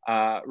 hey,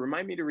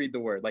 remind me to read the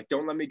word. Like,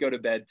 don't let me go to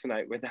bed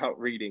tonight without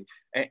reading.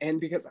 And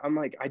because I'm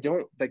like,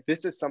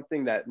 this is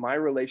something that my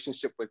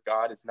relationship with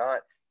God is not,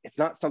 it's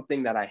not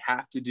something that I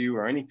have to do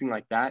or anything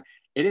like that.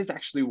 It is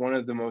actually one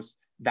of the most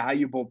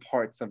valuable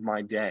parts of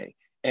my day.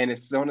 And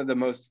it's one of the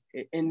most,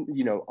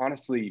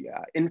 honestly,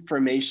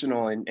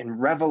 informational and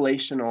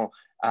revelational,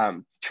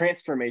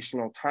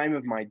 transformational time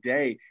of my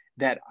day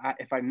that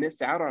if I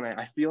miss out on it,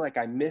 I feel like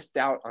I missed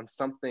out on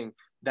something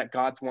that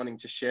God's wanting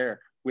to share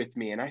with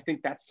me. And I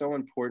think that's so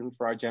important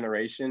for our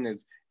generation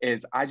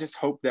is I just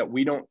hope that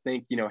we don't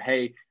think,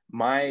 hey,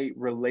 my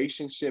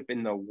relationship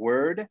in the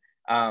word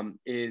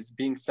is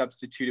being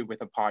substituted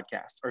with a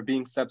podcast or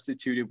being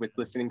substituted with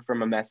listening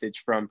from a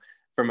message from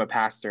a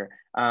pastor.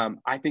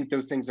 I think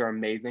those things are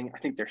amazing. I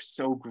think they're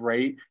so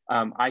great.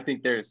 I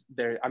think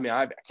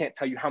I can't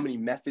tell you how many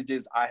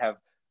messages I have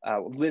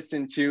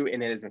listened to,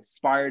 and it has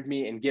inspired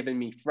me and given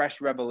me fresh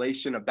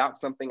revelation about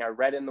something I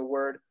read in the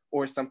word,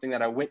 or something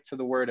that I went to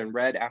the word and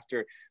read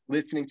after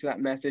listening to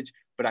that message.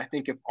 But I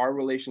think if our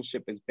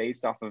relationship is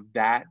based off of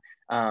that,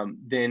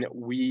 then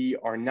we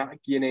are not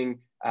getting,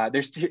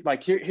 here's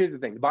the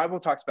thing. The Bible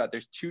talks about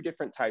there's two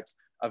different types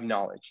of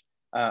knowledge.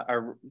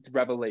 Or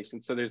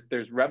revelation. So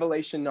there's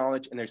revelation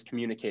knowledge and there's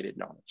communicated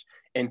knowledge.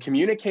 And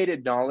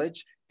communicated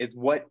knowledge is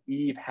what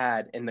Eve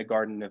had in the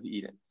Garden of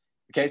Eden.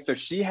 Okay, so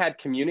she had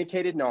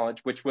communicated knowledge,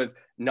 which was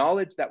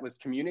knowledge that was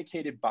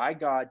communicated by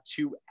God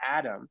to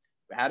Adam.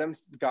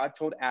 God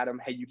told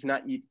Adam, hey, you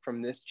cannot eat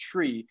from this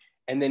tree.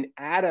 And then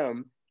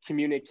Adam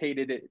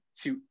communicated it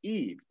to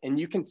Eve. And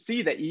you can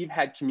see that Eve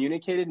had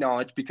communicated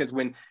knowledge, because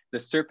when the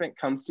serpent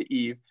comes to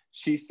Eve,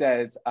 she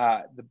says,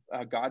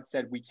 God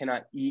said we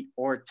cannot eat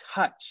or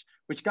touch,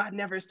 which God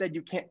never said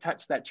you can't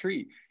touch that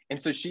tree. And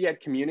so she had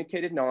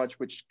communicated knowledge,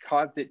 which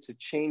caused it to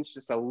change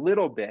just a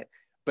little bit.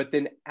 But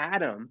then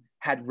Adam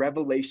had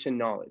revelation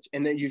knowledge.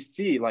 And then you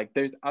see,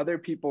 there's other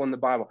people in the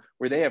Bible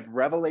where they have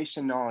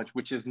revelation knowledge,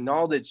 which is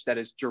knowledge that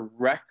is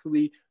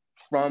directly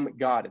from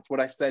God. It's what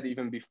I said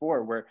even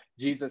before, where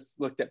Jesus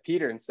looked at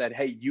Peter and said,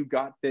 hey, you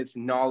got this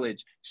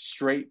knowledge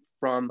straight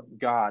from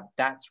God.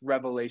 That's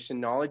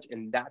revelation knowledge,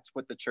 and that's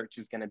what the church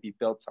is going to be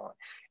built on.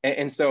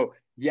 And so,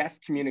 yes,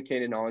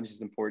 communicated knowledge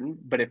is important,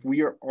 but if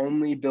we are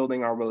only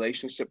building our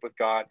relationship with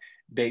God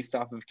based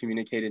off of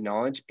communicated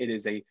knowledge, it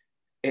is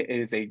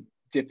a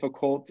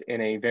difficult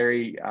and a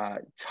very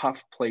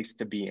tough place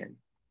to be in.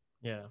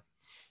 Yeah.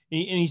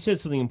 And you said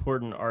something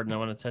important, Arden, I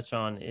want to touch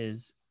on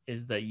is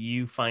that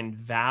you find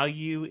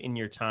value in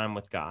your time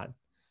with God.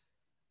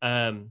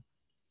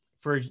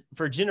 For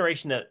a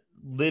generation that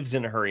lives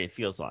in a hurry, it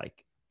feels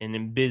like,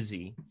 and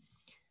busy,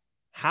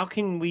 how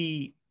can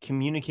we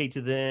communicate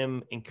to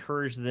them,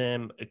 encourage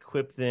them,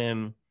 equip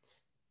them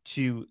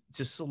to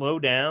slow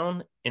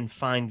down and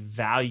find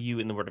value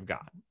in the Word of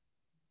God?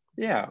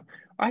 Yeah,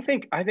 I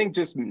think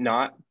just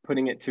not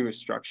putting it to a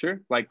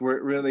structure, like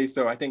we're really,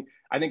 so I think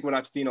what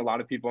I've seen a lot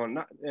of people,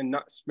 and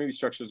not maybe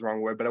structure is the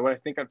wrong word, but what I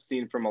think I've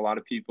seen from a lot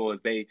of people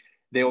is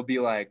they'll be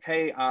like,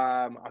 hey,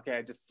 okay,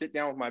 I just sit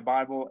down with my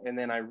Bible and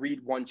then I read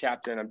one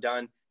chapter and I'm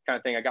done, kind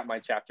of thing. I got my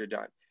chapter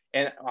done.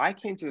 And I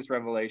came to this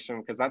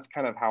revelation because that's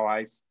kind of how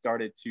I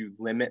started to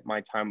limit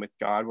my time with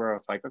God, where I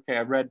was like, okay,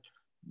 I read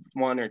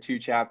 1 or 2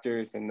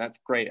 chapters and that's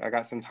great. I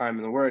got some time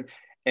in the Word.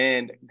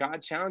 And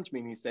God challenged me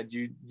and he said,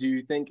 do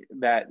you think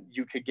that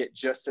you could get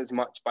just as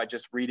much by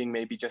just reading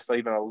maybe just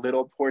even a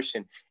little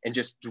portion and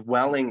just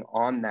dwelling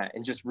on that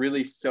and just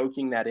really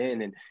soaking that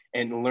in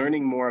and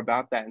learning more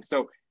about that? And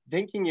so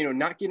thinking,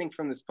 not getting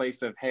from this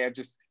place of, hey,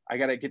 I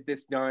got to get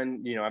this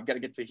done, I've got to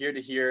get to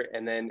here,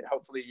 and then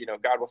hopefully,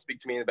 God will speak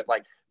to me. But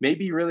like,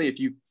 maybe really, if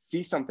you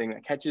see something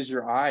that catches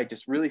your eye,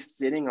 just really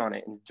sitting on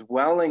it and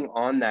dwelling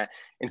on that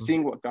and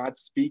seeing what God's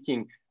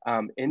speaking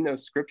in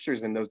those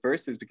scriptures and those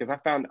verses, because I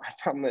found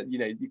that,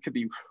 it could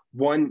be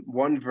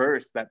one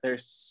verse that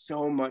there's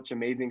so much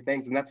amazing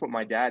things. And that's what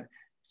my dad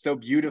so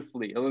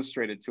beautifully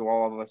illustrated to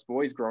all of us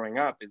boys growing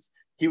up, is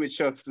he would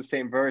show us the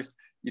same verse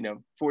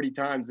 40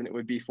 times and it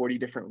would be 40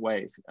 different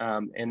ways.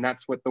 And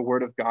that's what the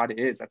Word of God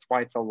is. That's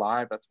why it's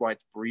alive. That's why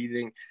it's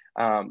breathing.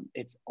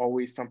 It's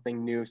always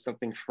something new,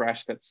 something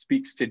fresh that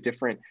speaks to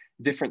different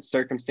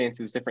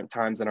circumstances, different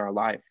times in our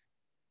life.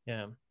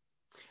 Yeah.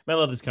 I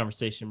love this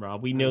conversation,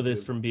 Rob. We know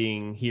this from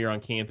being here on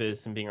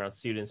campus and being around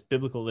students.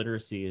 Biblical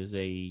literacy is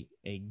a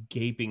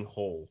gaping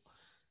hole.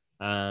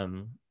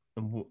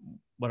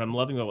 What I'm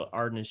loving about what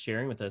Arden is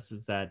sharing with us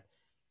is that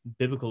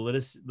biblical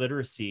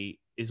literacy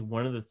is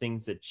one of the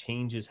things that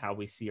changes how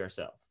we see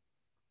ourselves.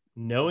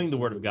 Knowing the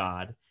Word of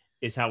God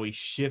is how we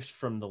shift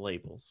from the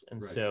labels.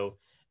 And so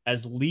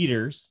as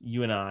leaders,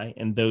 you and I,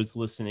 and those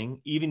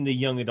listening, even the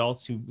young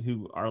adults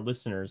who are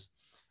listeners,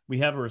 we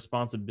have a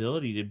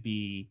responsibility to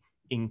be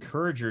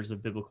encouragers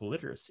of biblical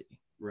literacy.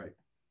 Right.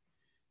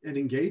 And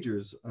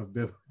engagers of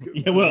biblical.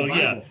 Yeah, well,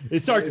 yeah,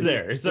 it starts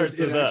there. It starts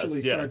with us.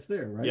 Actually starts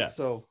there, right? Yeah.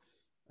 So,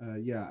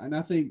 and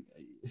I think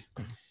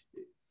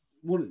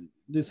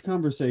this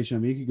conversation, I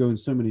mean, it could go in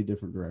so many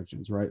different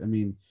directions, right? I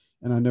mean,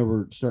 and I know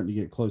we're starting to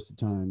get close to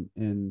time,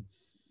 and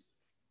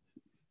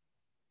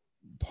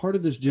part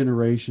of this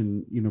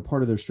generation,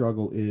 part of their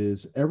struggle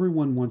is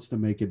everyone wants to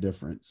make a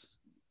difference.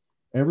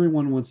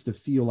 Everyone wants to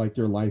feel like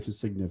their life is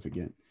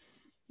significant.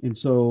 And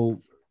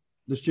so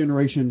this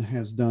generation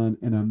has done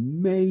an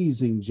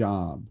amazing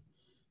job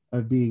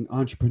of being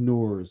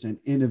entrepreneurs and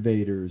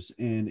innovators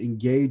and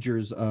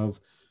engagers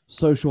of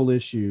social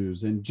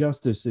issues and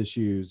justice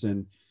issues.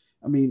 And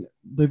I mean,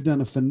 they've done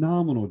a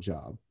phenomenal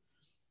job.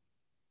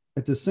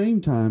 At the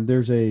same time,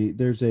 there's a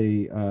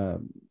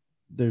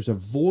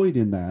void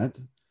in that,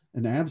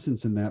 an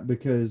absence in that,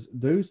 because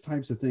those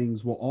types of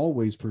things will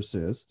always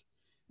persist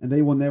and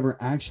they will never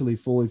actually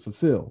fully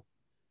fulfill,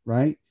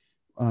 right?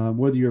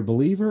 Whether you're a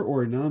believer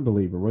or a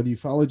non-believer, whether you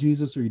follow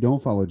Jesus or you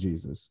don't follow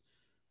Jesus,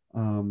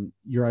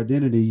 your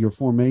identity, your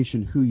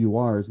formation, who you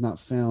are, is not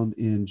found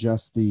in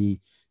just the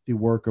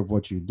work of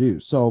what you do.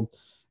 So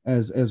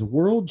as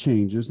world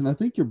changes, and I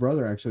think your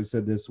brother actually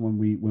said this when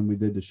we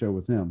did the show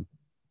with him,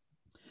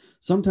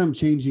 sometimes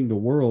changing the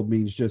world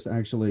means just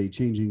actually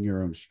changing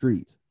your own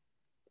street,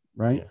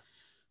 right? Yeah.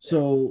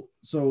 So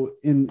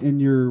in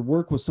your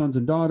work with sons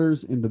and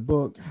daughters in the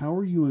book, how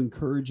are you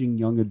encouraging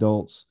young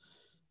adults,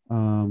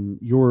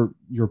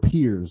 your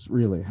peers,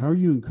 really? How are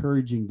you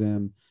encouraging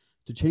them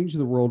to change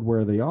the world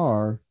where they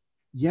are?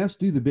 Yes,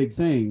 do the big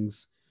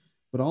things,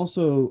 but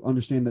also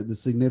understand that the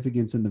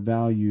significance and the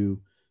value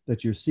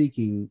that you're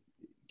seeking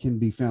can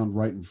be found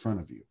right in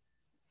front of you.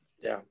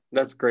 Yeah,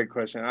 that's a great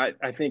question.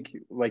 I think,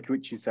 like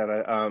what you said,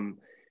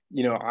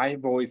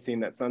 I've always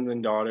seen that sons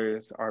and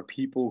daughters are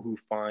people who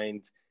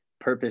find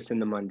purpose in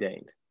the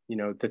mundane.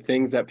 The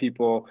things that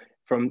people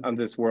from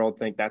this world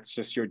think that's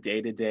just your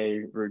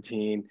day-to-day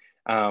routine.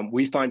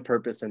 We find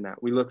purpose in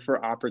that. We look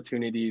for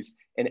opportunities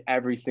in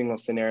every single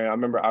scenario. I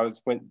remember I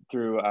went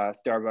through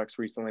Starbucks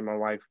recently. My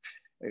wife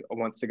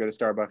wants to go to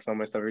Starbucks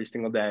almost every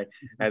single day,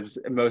 as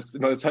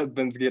most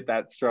husbands get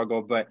that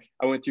struggle. But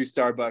I went through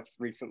Starbucks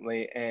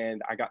recently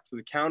and I got to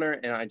the counter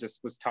and I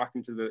just was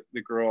talking to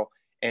the girl,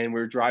 and we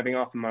were driving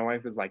off and my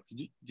wife was like,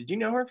 did you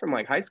know her from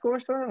like high school or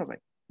something? I was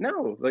like,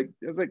 no, it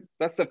was like,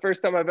 that's the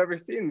first time I've ever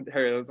seen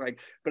her. It was like,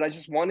 but I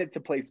just wanted to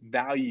place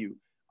value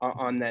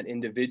on that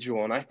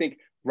individual. And I think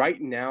right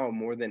now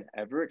more than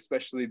ever,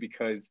 especially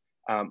because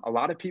a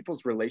lot of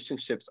people's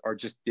relationships are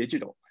just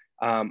digital.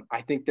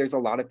 I think there's a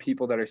lot of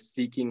people that are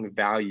seeking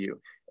value,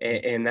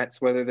 and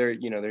that's whether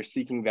they're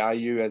seeking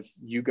value as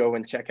you go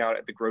and check out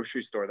at the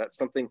grocery store. That's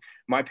something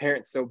my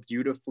parents so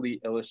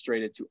beautifully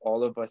illustrated to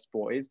all of us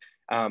boys.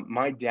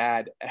 My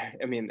dad,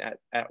 I mean,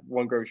 at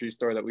one grocery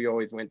store that we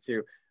always went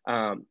to,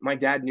 my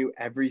dad knew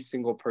every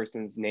single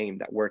person's name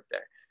that worked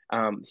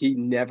there. He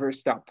never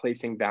stopped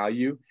placing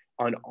value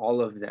on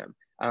all of them.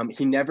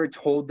 He never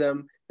told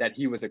them that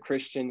he was a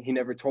Christian. He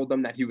never told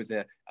them that he was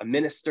a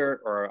minister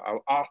or an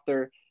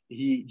author.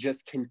 He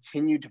just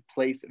continued to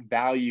place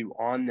value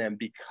on them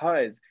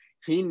because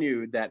he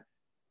knew that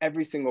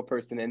every single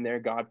person in there,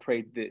 God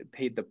paid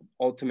the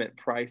ultimate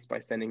price by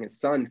sending his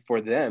son for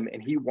them. And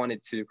he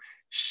wanted to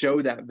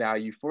show that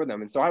value for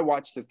them. And so I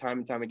watched this time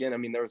and time again. I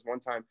mean, there was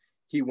one time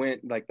he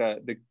went, like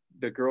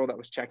the girl that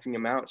was checking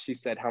him out, she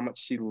said how much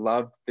she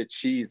loved the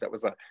cheese. It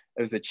was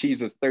a cheese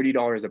that was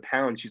 $30 a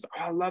pound. She's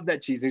like, oh, I love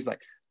that cheese. And he's like,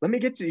 let me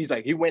get to, he's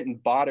like, he went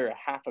and bought her a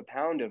half a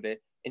pound of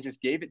it and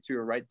just gave it to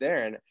her right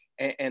there.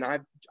 And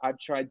I've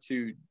tried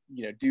to,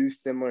 do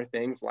similar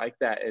things like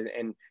that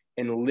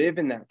and live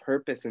in that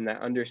purpose and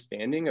that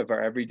understanding of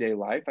our everyday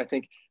life. I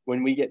think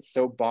when we get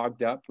so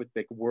bogged up with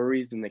the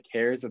worries and the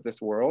cares of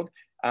this world,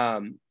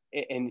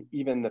 and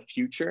even the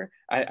future,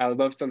 I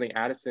love something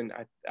Addison,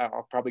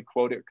 I'll probably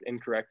quote it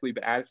incorrectly,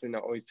 but Addison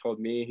always told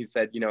me, he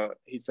said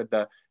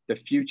the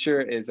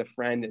future is a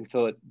friend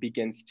until it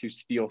begins to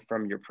steal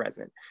from your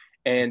present.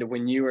 And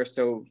when you are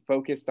so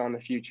focused on the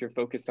future,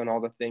 focused on all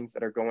the things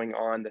that are going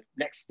on, the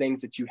next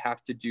things that you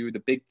have to do,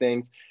 the big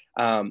things,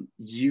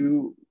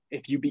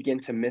 if you begin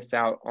to miss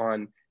out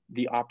on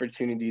the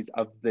opportunities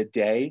of the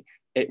day,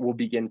 it will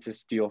begin to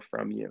steal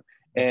from you.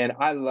 And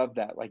I love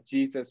that. Like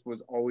Jesus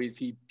was always,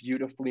 he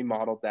beautifully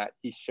modeled that.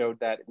 He showed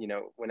that,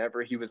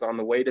 whenever he was on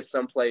the way to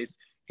someplace,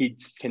 he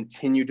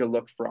continued to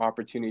look for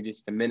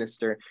opportunities to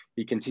minister.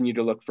 He continued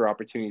to look for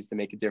opportunities to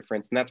make a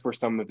difference. And that's where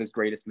some of his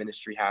greatest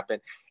ministry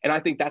happened. And I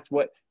think that's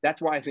why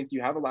I think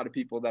you have a lot of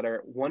people that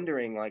are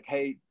wondering, like,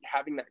 hey,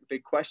 having that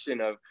big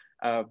question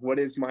of what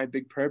is my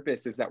big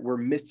purpose, is that we're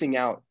missing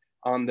out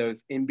on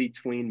those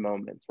in-between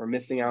moments. We're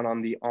missing out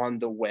on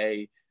the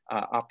way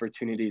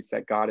opportunities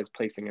that God is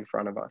placing in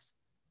front of us.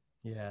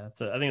 Yeah,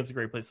 I think it's a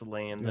great place to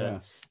land.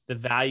 The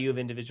value of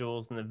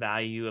individuals and the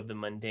value of the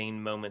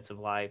mundane moments of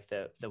life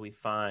that we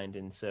find.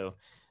 And so,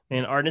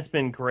 man, Arden, it's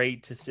been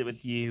great to sit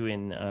with you.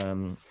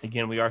 And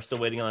again, we are still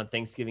waiting on a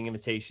Thanksgiving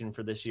invitation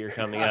for this year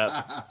coming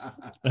up.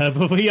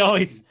 But we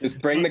always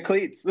just bring the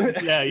cleats.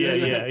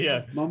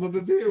 Yeah. Mama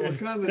Bevere, we're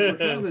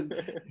coming.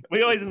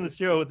 We always end the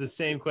show with the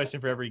same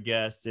question for every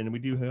guest, and we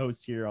do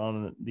host here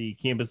on the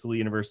campus of Lee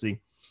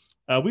University.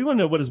 We want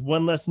to know, what is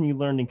one lesson you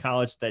learned in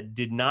college that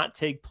did not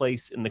take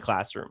place in the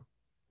classroom?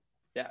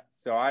 Yeah,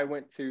 so I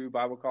went to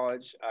Bible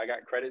college. I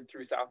got credited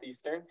through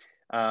Southeastern,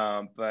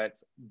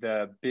 but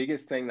the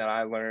biggest thing that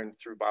I learned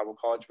through Bible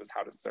college was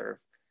how to serve.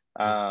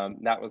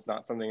 That was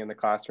not something in the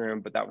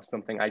classroom, but that was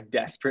something I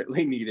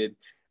desperately needed,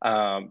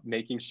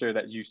 making sure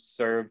that you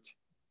served,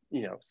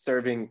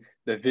 serving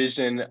the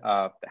vision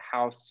of the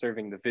house,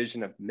 serving the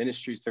vision of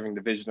ministry, serving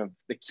the vision of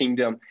the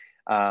kingdom.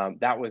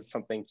 That was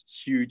something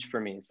huge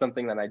for me. It's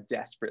something that I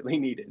desperately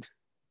needed.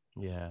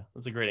 Yeah,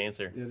 that's a great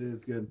answer. It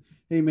is good.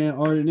 Hey, man,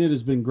 Arden, it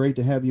has been great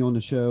to have you on the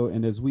show.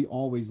 And as we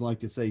always like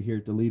to say here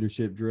at the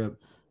Leadership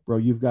Drip, bro,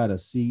 you've got a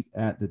seat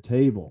at the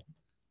table.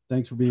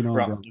 Thanks for being on,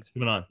 bro. Thanks for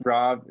coming on.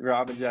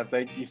 Rob and Jeff,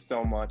 thank you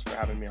so much for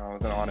having me on. It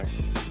was an honor.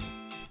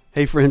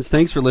 Hey friends,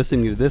 thanks for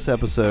listening to this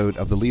episode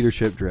of the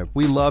Leadership Drip.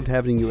 We loved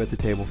having you at the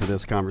table for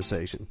this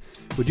conversation.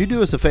 Would you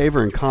do us a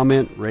favor and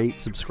comment,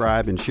 rate,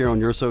 subscribe, and share on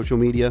your social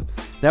media?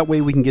 That way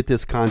we can get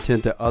this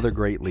content to other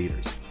great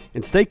leaders.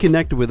 And stay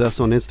connected with us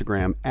on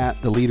Instagram at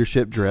the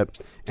Leadership Drip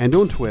and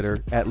on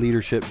Twitter at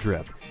Leadership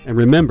Drip. And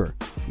remember,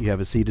 you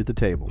have a seat at the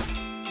table.